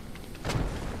again.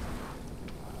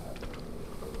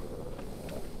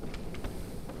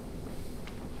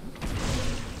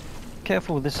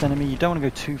 Careful with this enemy, you don't want to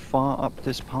go too far up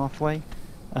this pathway,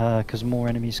 because more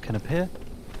enemies can appear.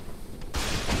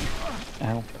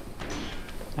 Ow.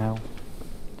 Ow.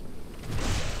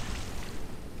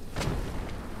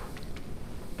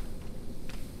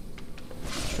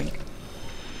 Shrink.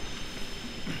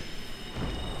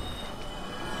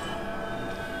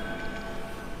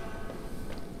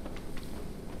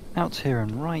 Out here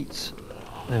and right,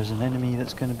 there's an enemy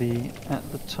that's going to be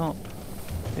at the top.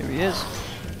 Here he is.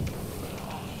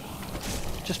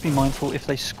 Just be mindful, if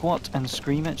they squat and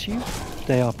scream at you,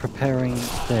 they are preparing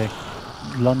their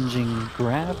lunging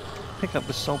grab. Pick up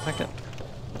the soul packet.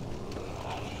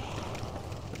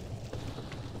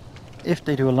 If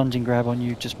they do a lunging grab on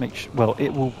you, just make sure, well,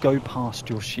 it will go past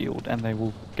your shield and they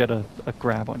will get a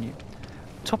grab on you.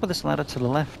 Top of this ladder to the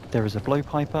left, there is a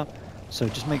blowpiper, so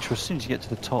just make sure as soon as you get to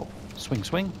the top, swing,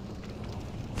 swing,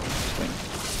 swing,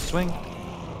 swing.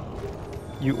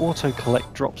 You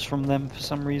auto-collect drops from them for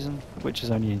some reason, which is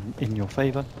only in your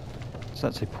favour. So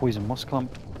that's a poison moss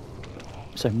clump.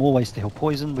 So more ways to heal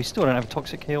poison. We still don't have a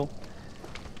toxic heal.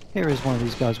 Here is one of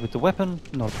these guys with the weapon,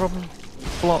 not a problem.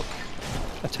 Block,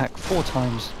 attack 4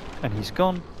 times, and he's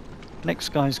gone. Next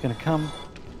guy's going to come.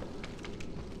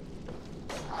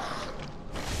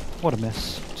 What a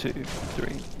miss. 2, 3,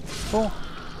 4.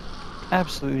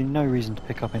 Absolutely no reason to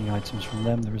pick up any items from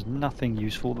them. There is nothing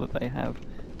useful that they have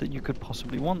that you could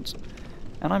possibly want,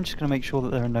 and I'm just going to make sure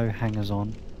that there are no hangers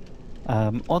on.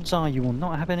 Odds are you will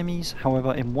not have enemies,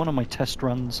 however in one of my test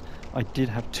runs I did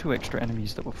have 2 extra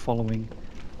enemies that were following.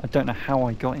 I don't know how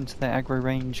I got into their aggro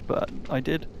range, but I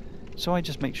did, so I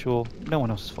just make sure no one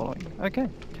else is following. Okay,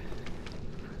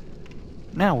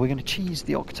 now we're going to cheese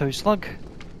the Octo Slug.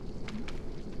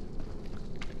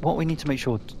 What we need to make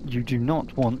sure, you do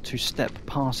not want to step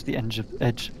past the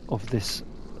edge of this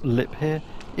lip here.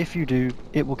 If you do,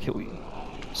 it will kill you.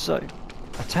 So,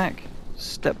 attack,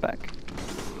 step back.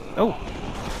 Oh!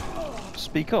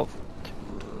 Speak of.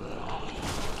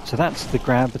 So that's the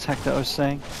grab attack that I was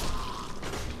saying.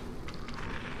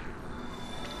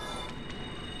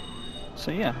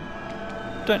 So yeah,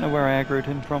 don't know where I aggroed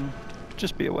him from,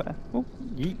 just be aware. Oh,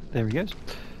 yeet, there he goes.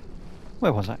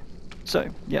 Where was I? So,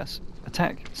 yes,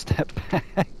 attack, step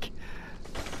back.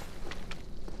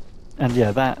 And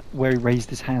yeah, that, where he raised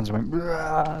his hands and went,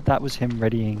 Rah! That was him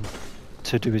readying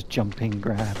to do his jumping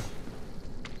grab.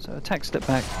 So attack, step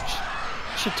back,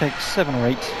 should take 7 or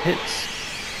 8 hits.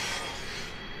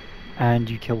 And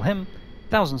you kill him.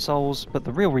 1,000 souls, but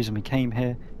the real reason we came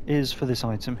here is for this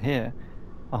item here.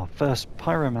 Our first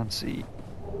pyromancy,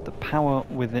 the power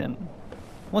within.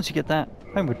 Once you get that,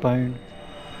 homeward bone.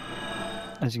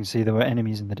 As you can see, there were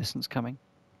enemies in the distance coming.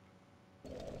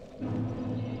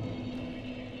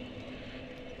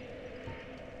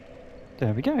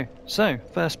 There we go. So,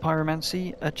 first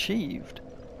pyromancy achieved.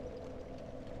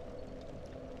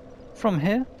 From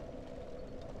here,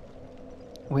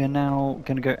 we're now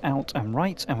going to go out and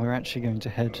right, and we're actually going to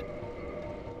head...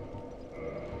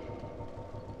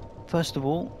 First of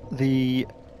all, the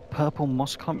purple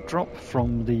moss clump drop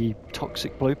from the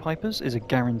toxic blowpipers is a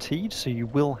guaranteed, so you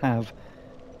will have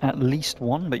at least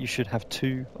 1, but you should have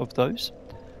 2 of those.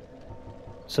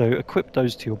 So equip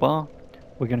those to your bar.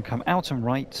 We're going to come out and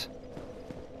right,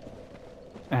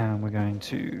 and we're going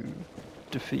to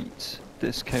defeat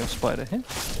this chaos spider here.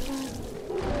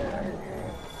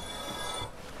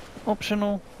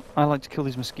 Optional, I like to kill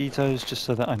these mosquitoes just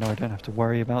so that I know I don't have to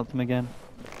worry about them again.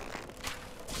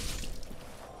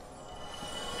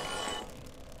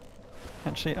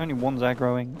 Actually, only one's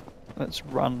aggroing. Let's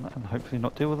run and hopefully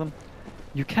not deal with them.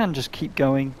 You can just keep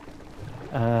going.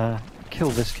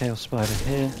 Kill this chaos spider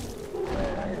here.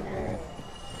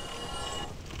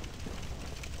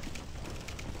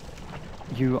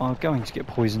 You are going to get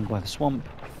poisoned by the swamp.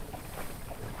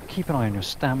 Keep an eye on your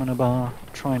stamina bar.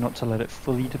 Try not to let it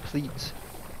fully deplete.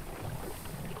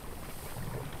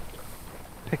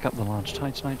 Pick up the large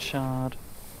titanite shard.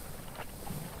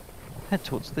 Head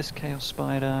towards this chaos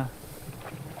spider.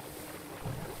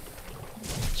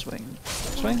 Swing,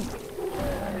 swing.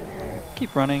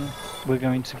 Keep running. We're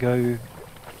going to go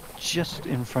just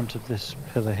in front of this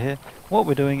pillar here. What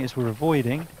we're doing is we're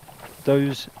avoiding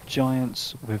those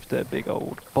giants with their big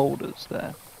old boulders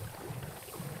there.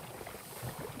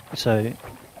 So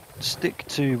stick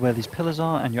to where these pillars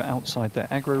are and you're outside their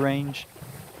aggro range.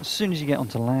 As soon as you get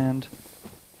onto land,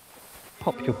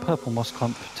 pop your purple moss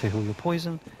clump to heal your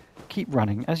poison. Keep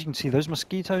running. As you can see, those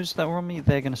mosquitoes that were on me,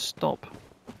 they're going to stop.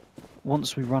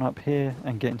 Once we run up here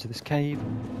and get into this cave,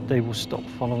 they will stop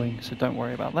following, so don't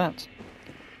worry about that.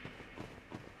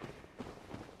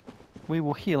 We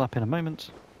will heal up in a moment.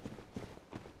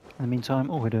 In the meantime,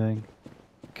 all we're doing,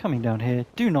 coming down here,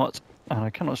 do not, and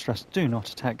I cannot stress, do not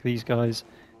attack these guys.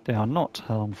 They are not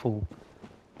harmful.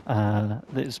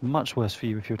 It's much worse for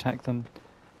you if you attack them.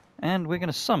 And we're going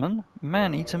to summon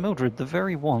Man-Eater Mildred, the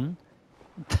very one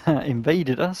that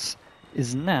invaded us,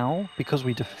 is now, because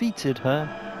we defeated her,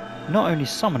 not only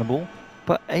summonable,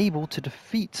 but able to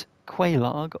defeat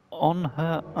Quelaag on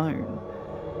her own.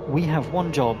 We have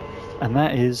one job, and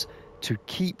that is to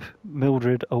keep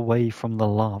Mildred away from the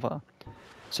lava.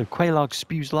 So Quelaag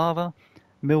spews lava,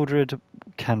 Mildred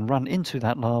can run into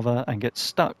that lava and get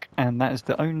stuck, and that is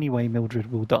the only way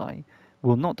Mildred will die.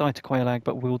 Will not die to Quelaag,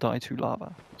 but will die to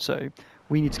lava. So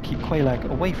we need to keep Quelaag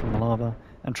away from the lava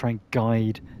and try and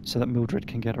guide so that Mildred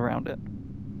can get around it.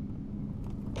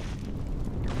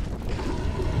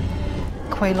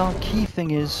 Quelaag, key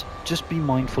thing is just be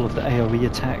mindful of the AoE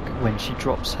attack when she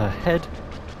drops her head.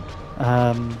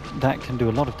 That can do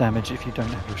a lot of damage if you don't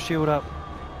have your shield up.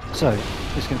 So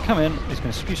it's going to come in, it's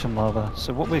going to spew some lava.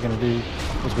 So what we're going to do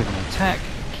is we're going to attack,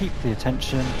 keep the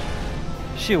attention,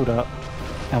 shield up,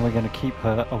 and we're going to keep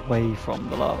her away from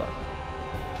the lava.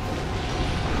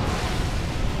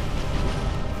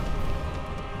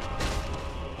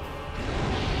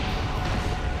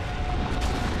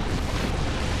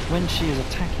 When she is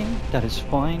attacking, that is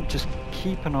fine. Just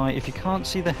keep an eye. If you can't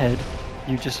see the head,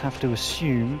 you just have to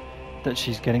assume that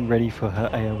she's getting ready for her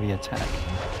AoE attack.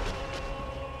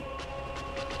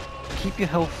 Keep your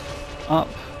health up.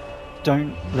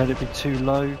 Don't let it be too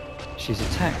low. She's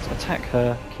attacked. Attack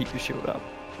her. Keep your shield up.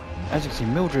 As you can see,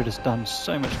 Mildred has done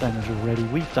so much damage already.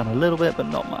 We've done a little bit, but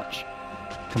not much,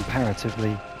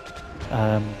 comparatively.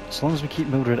 As long as we keep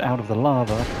Mildred out of the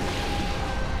lava...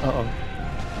 Uh-oh.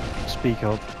 Speak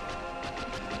of.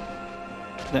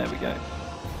 There we go.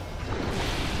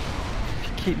 If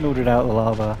you keep Mildred out of the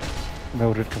lava,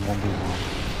 Mildred can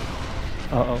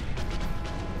 1v1. Uh-oh.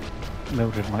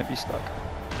 Mildred might be stuck.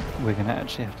 We're going to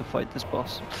actually have to fight this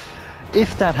boss.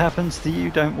 If that happens to you,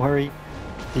 don't worry.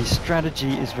 The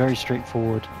strategy is very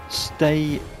straightforward.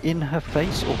 Stay in her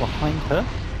face or behind her.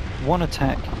 One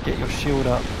attack, get your shield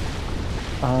up.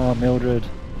 Ah, Mildred.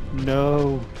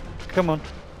 No. Come on.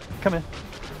 Come here.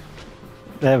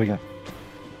 There we go.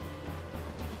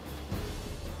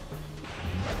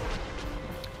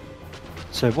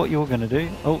 So what you're going to do...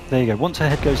 Oh, there you go. Once her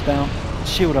head goes down,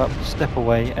 shield up, step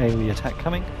away, AoE attack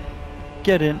coming.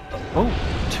 Get in. Oh,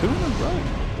 2 in a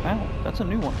row. Wow, that's a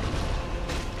new one.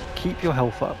 Keep your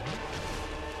health up.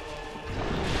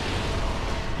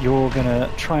 You're going to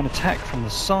try and attack from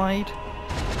the side.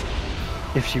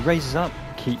 If she raises up,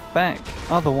 keep back.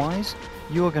 Otherwise,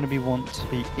 you're going to want to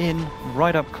be in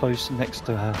right up close next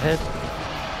to her head,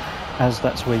 as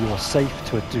that's where you are safe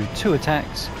to do 2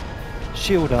 attacks.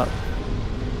 Shield up,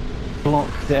 block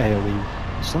the AoE.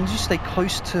 As long as you stay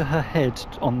close to her head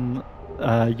on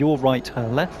your right, her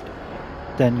left,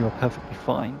 then you're perfectly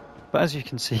fine. But as you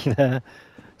can see there,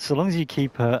 so long as you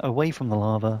keep her away from the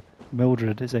lava,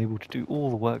 Mildred is able to do all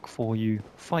the work for you.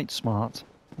 Fight smart,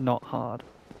 not hard.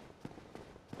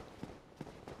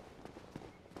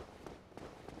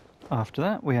 After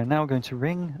that, we are now going to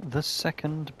ring the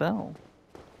 2nd bell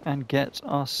and get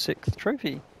our 6th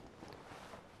trophy.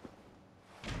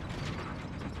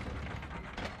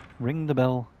 Ring the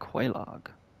bell, Quelaag.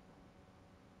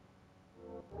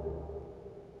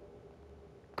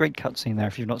 Great cutscene there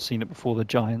if you've not seen it before, the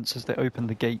giants as they open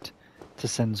the gate to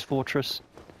Sen's fortress.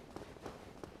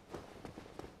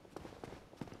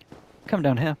 Come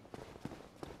down here.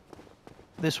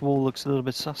 This wall looks a little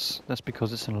bit sus. That's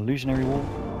because it's an illusionary wall.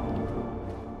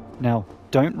 Now,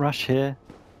 don't rush here.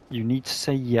 You need to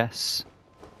say yes.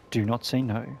 Do not say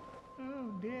no.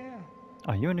 Oh dear.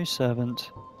 Are you a new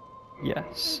servant?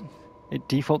 Yes. It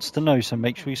defaults to no, so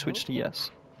make sure you switch to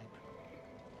yes.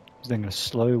 He's then going to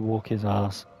slow walk his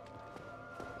ass.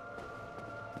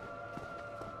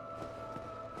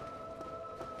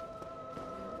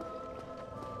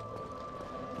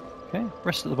 Okay,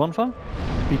 rest at the bonfire.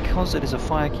 Because it is a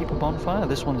firekeeper bonfire,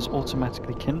 this one is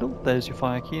automatically kindled. There's your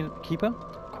firekeeper,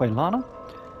 Quailana.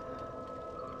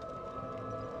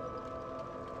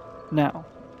 Now,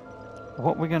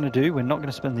 what we're going to do, we're not going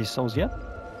to spend these souls yet.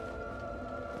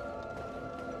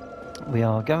 We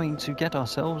are going to get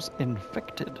ourselves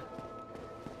infected.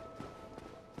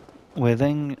 We're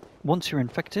then, once you're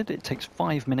infected, it takes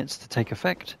 5 minutes to take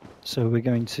effect. So we're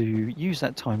going to use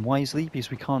that time wisely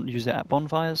because we can't use it at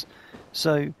bonfires.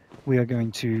 So we are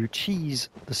going to cheese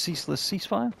the ceaseless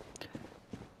ceasefire.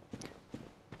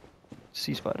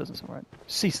 Ceasefire doesn't sound right.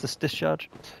 Ceaseless discharge.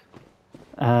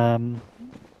 And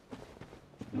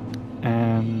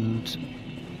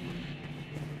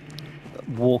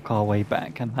walk our way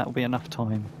back, and that will be enough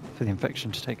time for the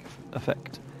infection to take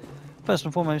effect. First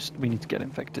and foremost, we need to get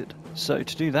infected. So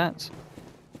to do that,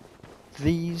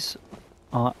 these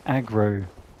are aggro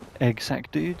egg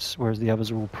sac dudes, whereas the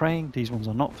others are all praying. These ones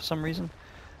are not for some reason.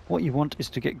 What you want is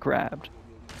to get grabbed.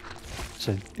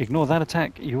 So ignore that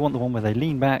attack. You want the one where they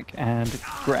lean back and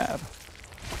grab.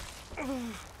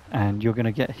 And you're going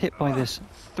to get hit by this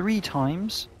 3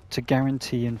 times to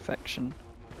guarantee infection.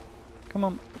 Come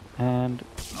on, and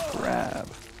grab.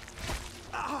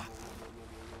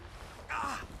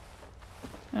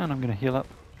 And I'm going to heal up.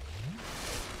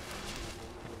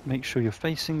 Make sure you're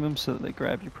facing them so that they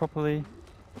grab you properly.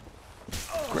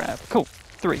 Grab. Cool.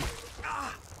 3.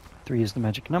 3 is the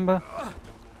magic number.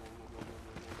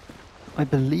 I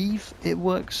believe it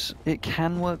works. It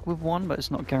can work with 1, but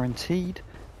it's not guaranteed.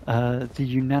 The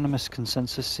unanimous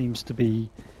consensus seems to be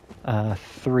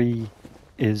 3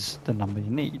 is the number you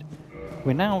need.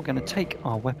 We're now going to take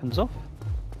our weapons off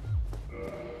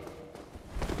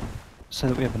so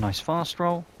that we have a nice fast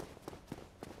roll.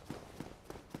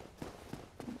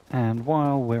 And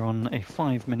while we're on a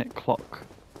 5-minute clock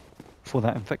for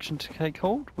that infection to take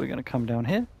hold, we're going to come down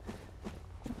here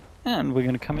and we're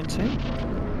going to come into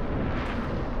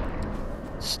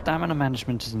stamina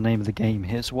management is the name of the game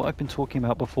here. So what I've been talking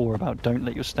about before about don't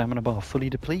let your stamina bar fully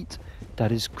deplete,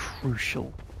 that is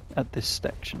crucial at this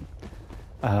section.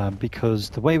 Because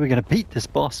the way we're going to beat this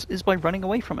boss is by running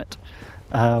away from it.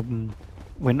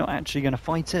 We're not actually going to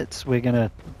fight it. We're going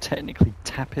to technically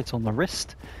tap it on the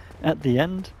wrist at the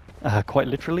end, quite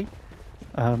literally.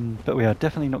 But we are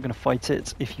definitely not going to fight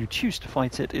it. If you choose to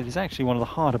fight it, it is actually one of the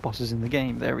harder bosses in the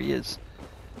game. There he is.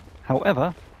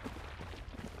 However,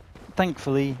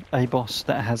 thankfully, a boss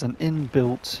that has an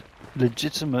inbuilt,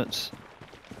 legitimate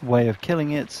way of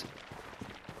killing it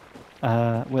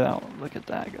without... Look at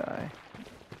that guy.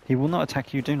 He will not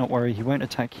attack you, do not worry. He won't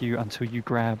attack you until you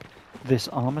grab this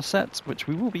armor set, which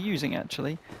we will be using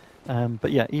actually.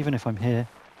 But yeah, even if I'm here,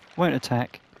 won't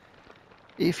attack.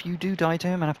 If you do die to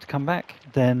him and have to come back,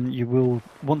 then you will,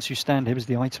 once you stand here, because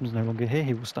the item's no longer here,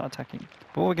 he will start attacking.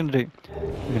 But what we're going to do,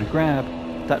 we're going to grab,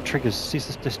 that triggers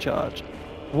ceaseless discharge.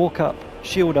 Walk up,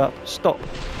 shield up, stop.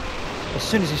 As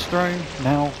soon as he's thrown,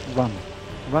 now run.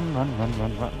 Run, run, run,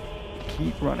 run, run.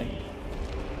 Keep running.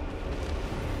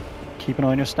 Keep an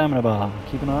eye on your stamina bar.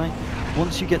 Keep an eye.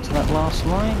 Once you get to that last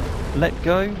line, let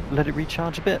go, let it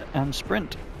recharge a bit, and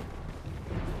sprint.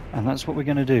 And that's what we're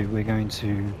going to do. We're going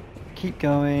to keep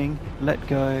going, let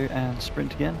go, and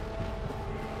sprint again.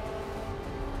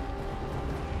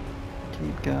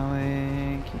 Keep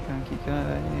going, keep going, keep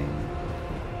going.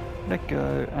 Let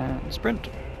go and sprint.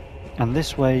 And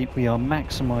this way we are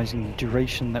maximizing the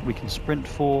duration that we can sprint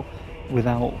for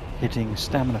without hitting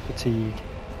stamina fatigue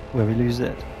where we lose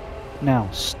it. Now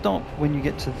stop when you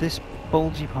get to this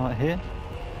bulgy part here.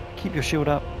 Keep your shield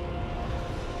up.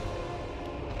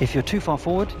 If you're too far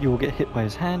forward, you will get hit by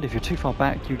his hand. If you're too far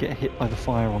back, you get hit by the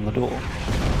fire on the door.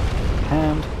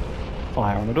 Hand,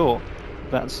 fire on the door.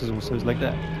 That's also his leg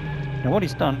there. Now what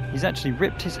he's done, he's actually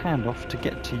ripped his hand off to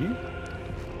get to you.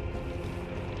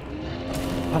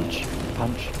 Punch,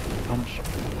 punch, punch,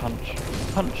 punch,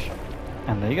 punch.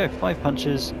 And there you go, 5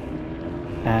 punches.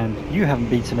 And you haven't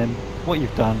beaten him. What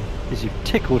you've done is you've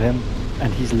tickled him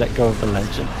and he's let go of the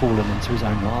ledge and fallen into his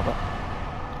own lava.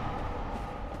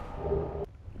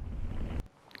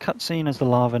 Cutscene as the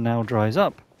lava now dries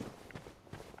up.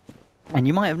 And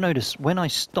you might have noticed when I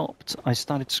stopped, I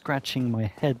started scratching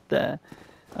my head there.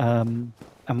 And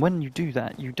when you do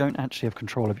that, you don't actually have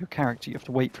control of your character. You have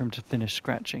to wait for him to finish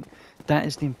scratching. That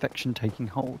is the infection taking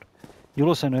hold. You'll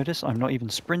also notice I'm not even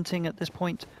sprinting at this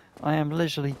point. I am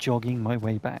leisurely jogging my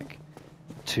way back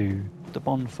to the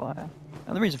bonfire.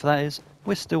 And the reason for that is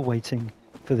we're still waiting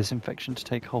for this infection to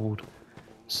take hold.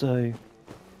 So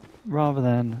rather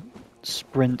than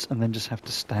sprint and then just have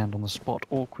to stand on the spot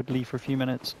awkwardly for a few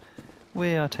minutes,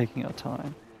 we are taking our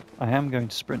time. I am going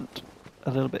to sprint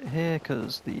a little bit here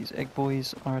because these egg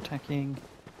boys are attacking,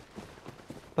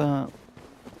 but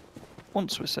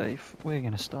once we're safe, we're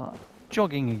going to start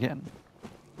jogging again.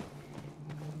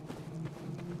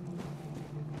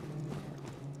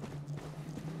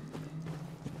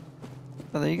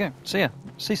 But there you go. So yeah,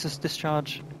 ceaseless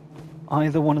discharge,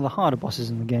 either one of the harder bosses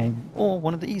in the game or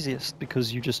one of the easiest,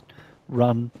 because you just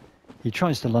run, he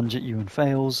tries to lunge at you and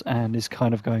fails and is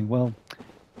kind of going, well,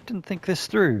 didn't think this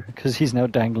through, because he's now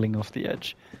dangling off the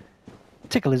edge.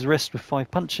 Tickle his wrist with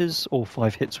 5 punches or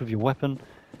 5 hits with your weapon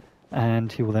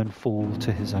and he will then fall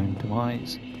to his own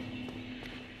demise.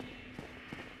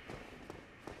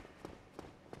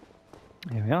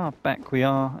 Here we are, back we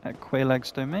are at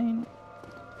Quaelag's domain.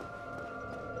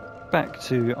 Back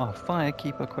to our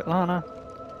firekeeper Quitlana,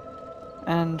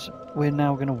 and we're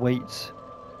now going to wait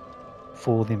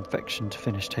for the infection to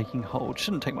finish taking hold.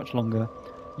 Shouldn't take much longer.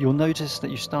 you'll notice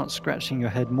that you start scratching your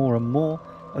head more and more.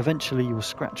 Eventually you'll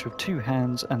scratch with 2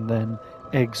 hands and then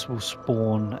eggs will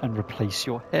spawn and replace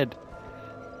your head.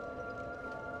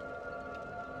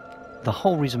 The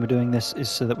whole reason we're doing this is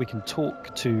so that we can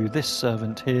talk to this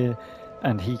servant here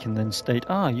and he can then state,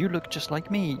 "Ah, you look just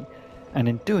like me." And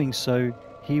in doing so,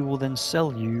 he will then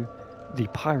sell you the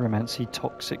pyromancy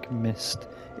toxic mist.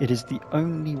 It is the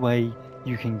only way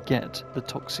you can get the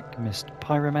toxic mist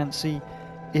pyromancy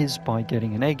is by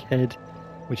getting an egghead,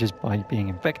 which is by being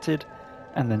infected,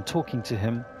 and then talking to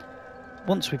him.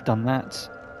 Once we've done that,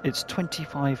 it's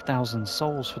 25,000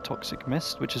 souls for toxic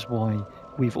mist, which is why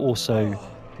we've also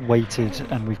waited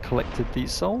and we've collected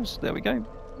these souls. There we go.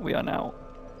 We are now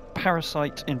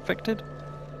parasite infected.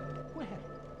 Well,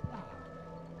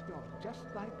 you're just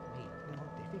like me.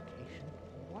 Notification.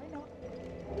 Why not?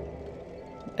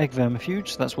 Egg vermifuge,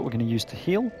 so that's what we're going to use to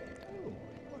heal. Oh,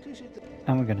 what is it?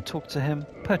 And we're going to talk to him,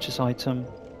 purchase item.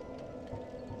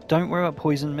 Don't worry about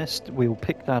poison mist, we'll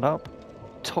pick that up.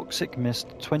 Toxic mist,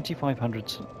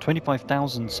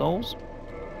 25,000 souls.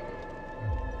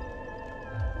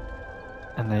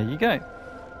 And there you go.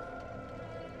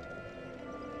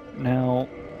 Now,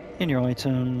 in your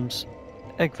items,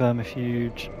 egg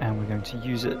vermifuge, and we're going to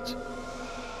use it.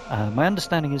 My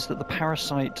understanding is that the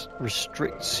parasite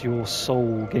restricts your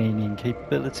soul gaining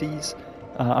capabilities.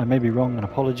 I may be wrong, and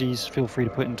apologies. Feel free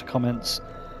to put into comments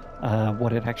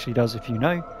what it actually does if you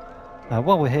know.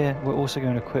 While we're here, we're also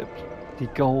going to equip the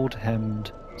gold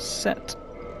hemmed set.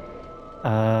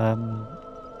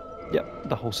 Yep,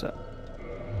 the whole set.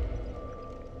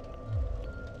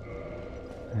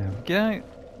 There we go.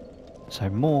 So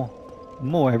more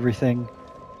everything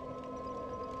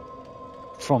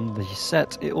from the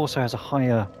set. It also has a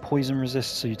higher poison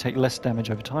resist, so you take less damage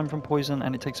over time from poison,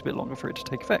 and it takes a bit longer for it to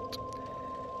take effect.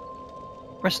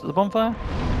 Rest at the bonfire,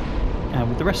 and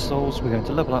with the rest of souls we're going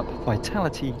to level up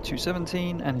Vitality to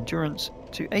 17 and Endurance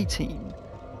to 18.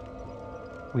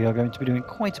 We are going to be doing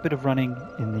quite a bit of running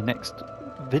in the next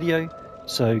video,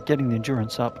 so getting the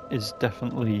Endurance up is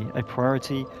definitely a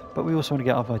priority, but we also want to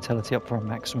get our Vitality up for our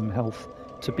maximum health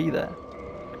to be there.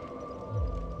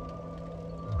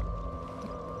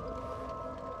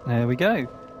 There we go.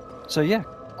 So yeah,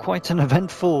 quite an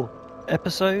eventful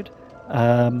episode.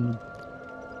 You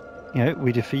know,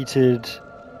 we defeated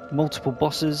multiple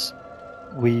bosses.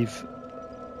 We've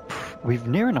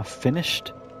near enough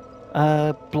finished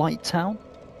Blight Town.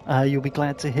 You'll be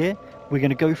glad to hear. We're going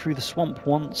to go through the swamp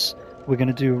once. We're going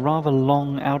to do a rather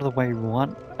long out of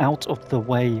the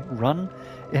way run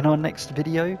in our next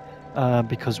video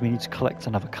because we need to collect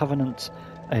another covenant,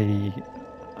 a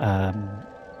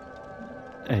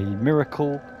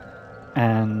miracle,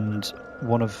 and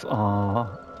one of our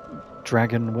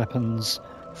dragon weapons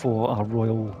for our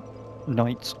Royal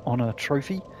Knight Honor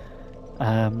trophy.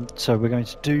 So we're going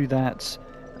to do that.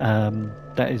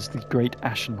 That is the Great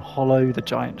Ashen Hollow, the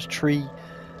giant tree.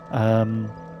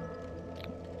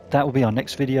 That will be our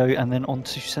next video, and then on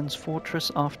to Sen's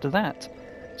Fortress after that.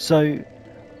 So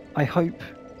I hope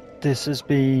this has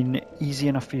been easy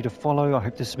enough for you to follow. I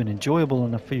hope this has been enjoyable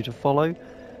enough for you to follow.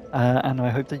 And I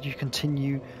hope that you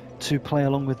continue to play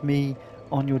along with me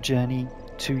on your journey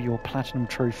to your Platinum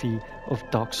Trophy of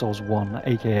Dark Souls 1,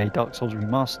 aka Dark Souls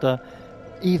Remaster.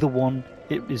 Either one,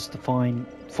 it is fine.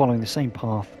 Following the same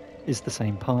path is the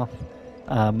same path.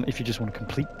 If you just want to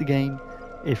complete the game,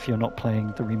 if you're not playing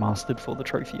the Remastered for the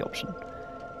trophy option.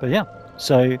 But yeah,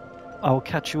 so I'll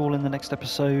catch you all in the next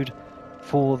episode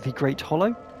for the Great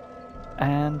Hollow,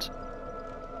 and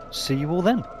see you all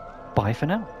then. Bye for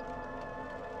now.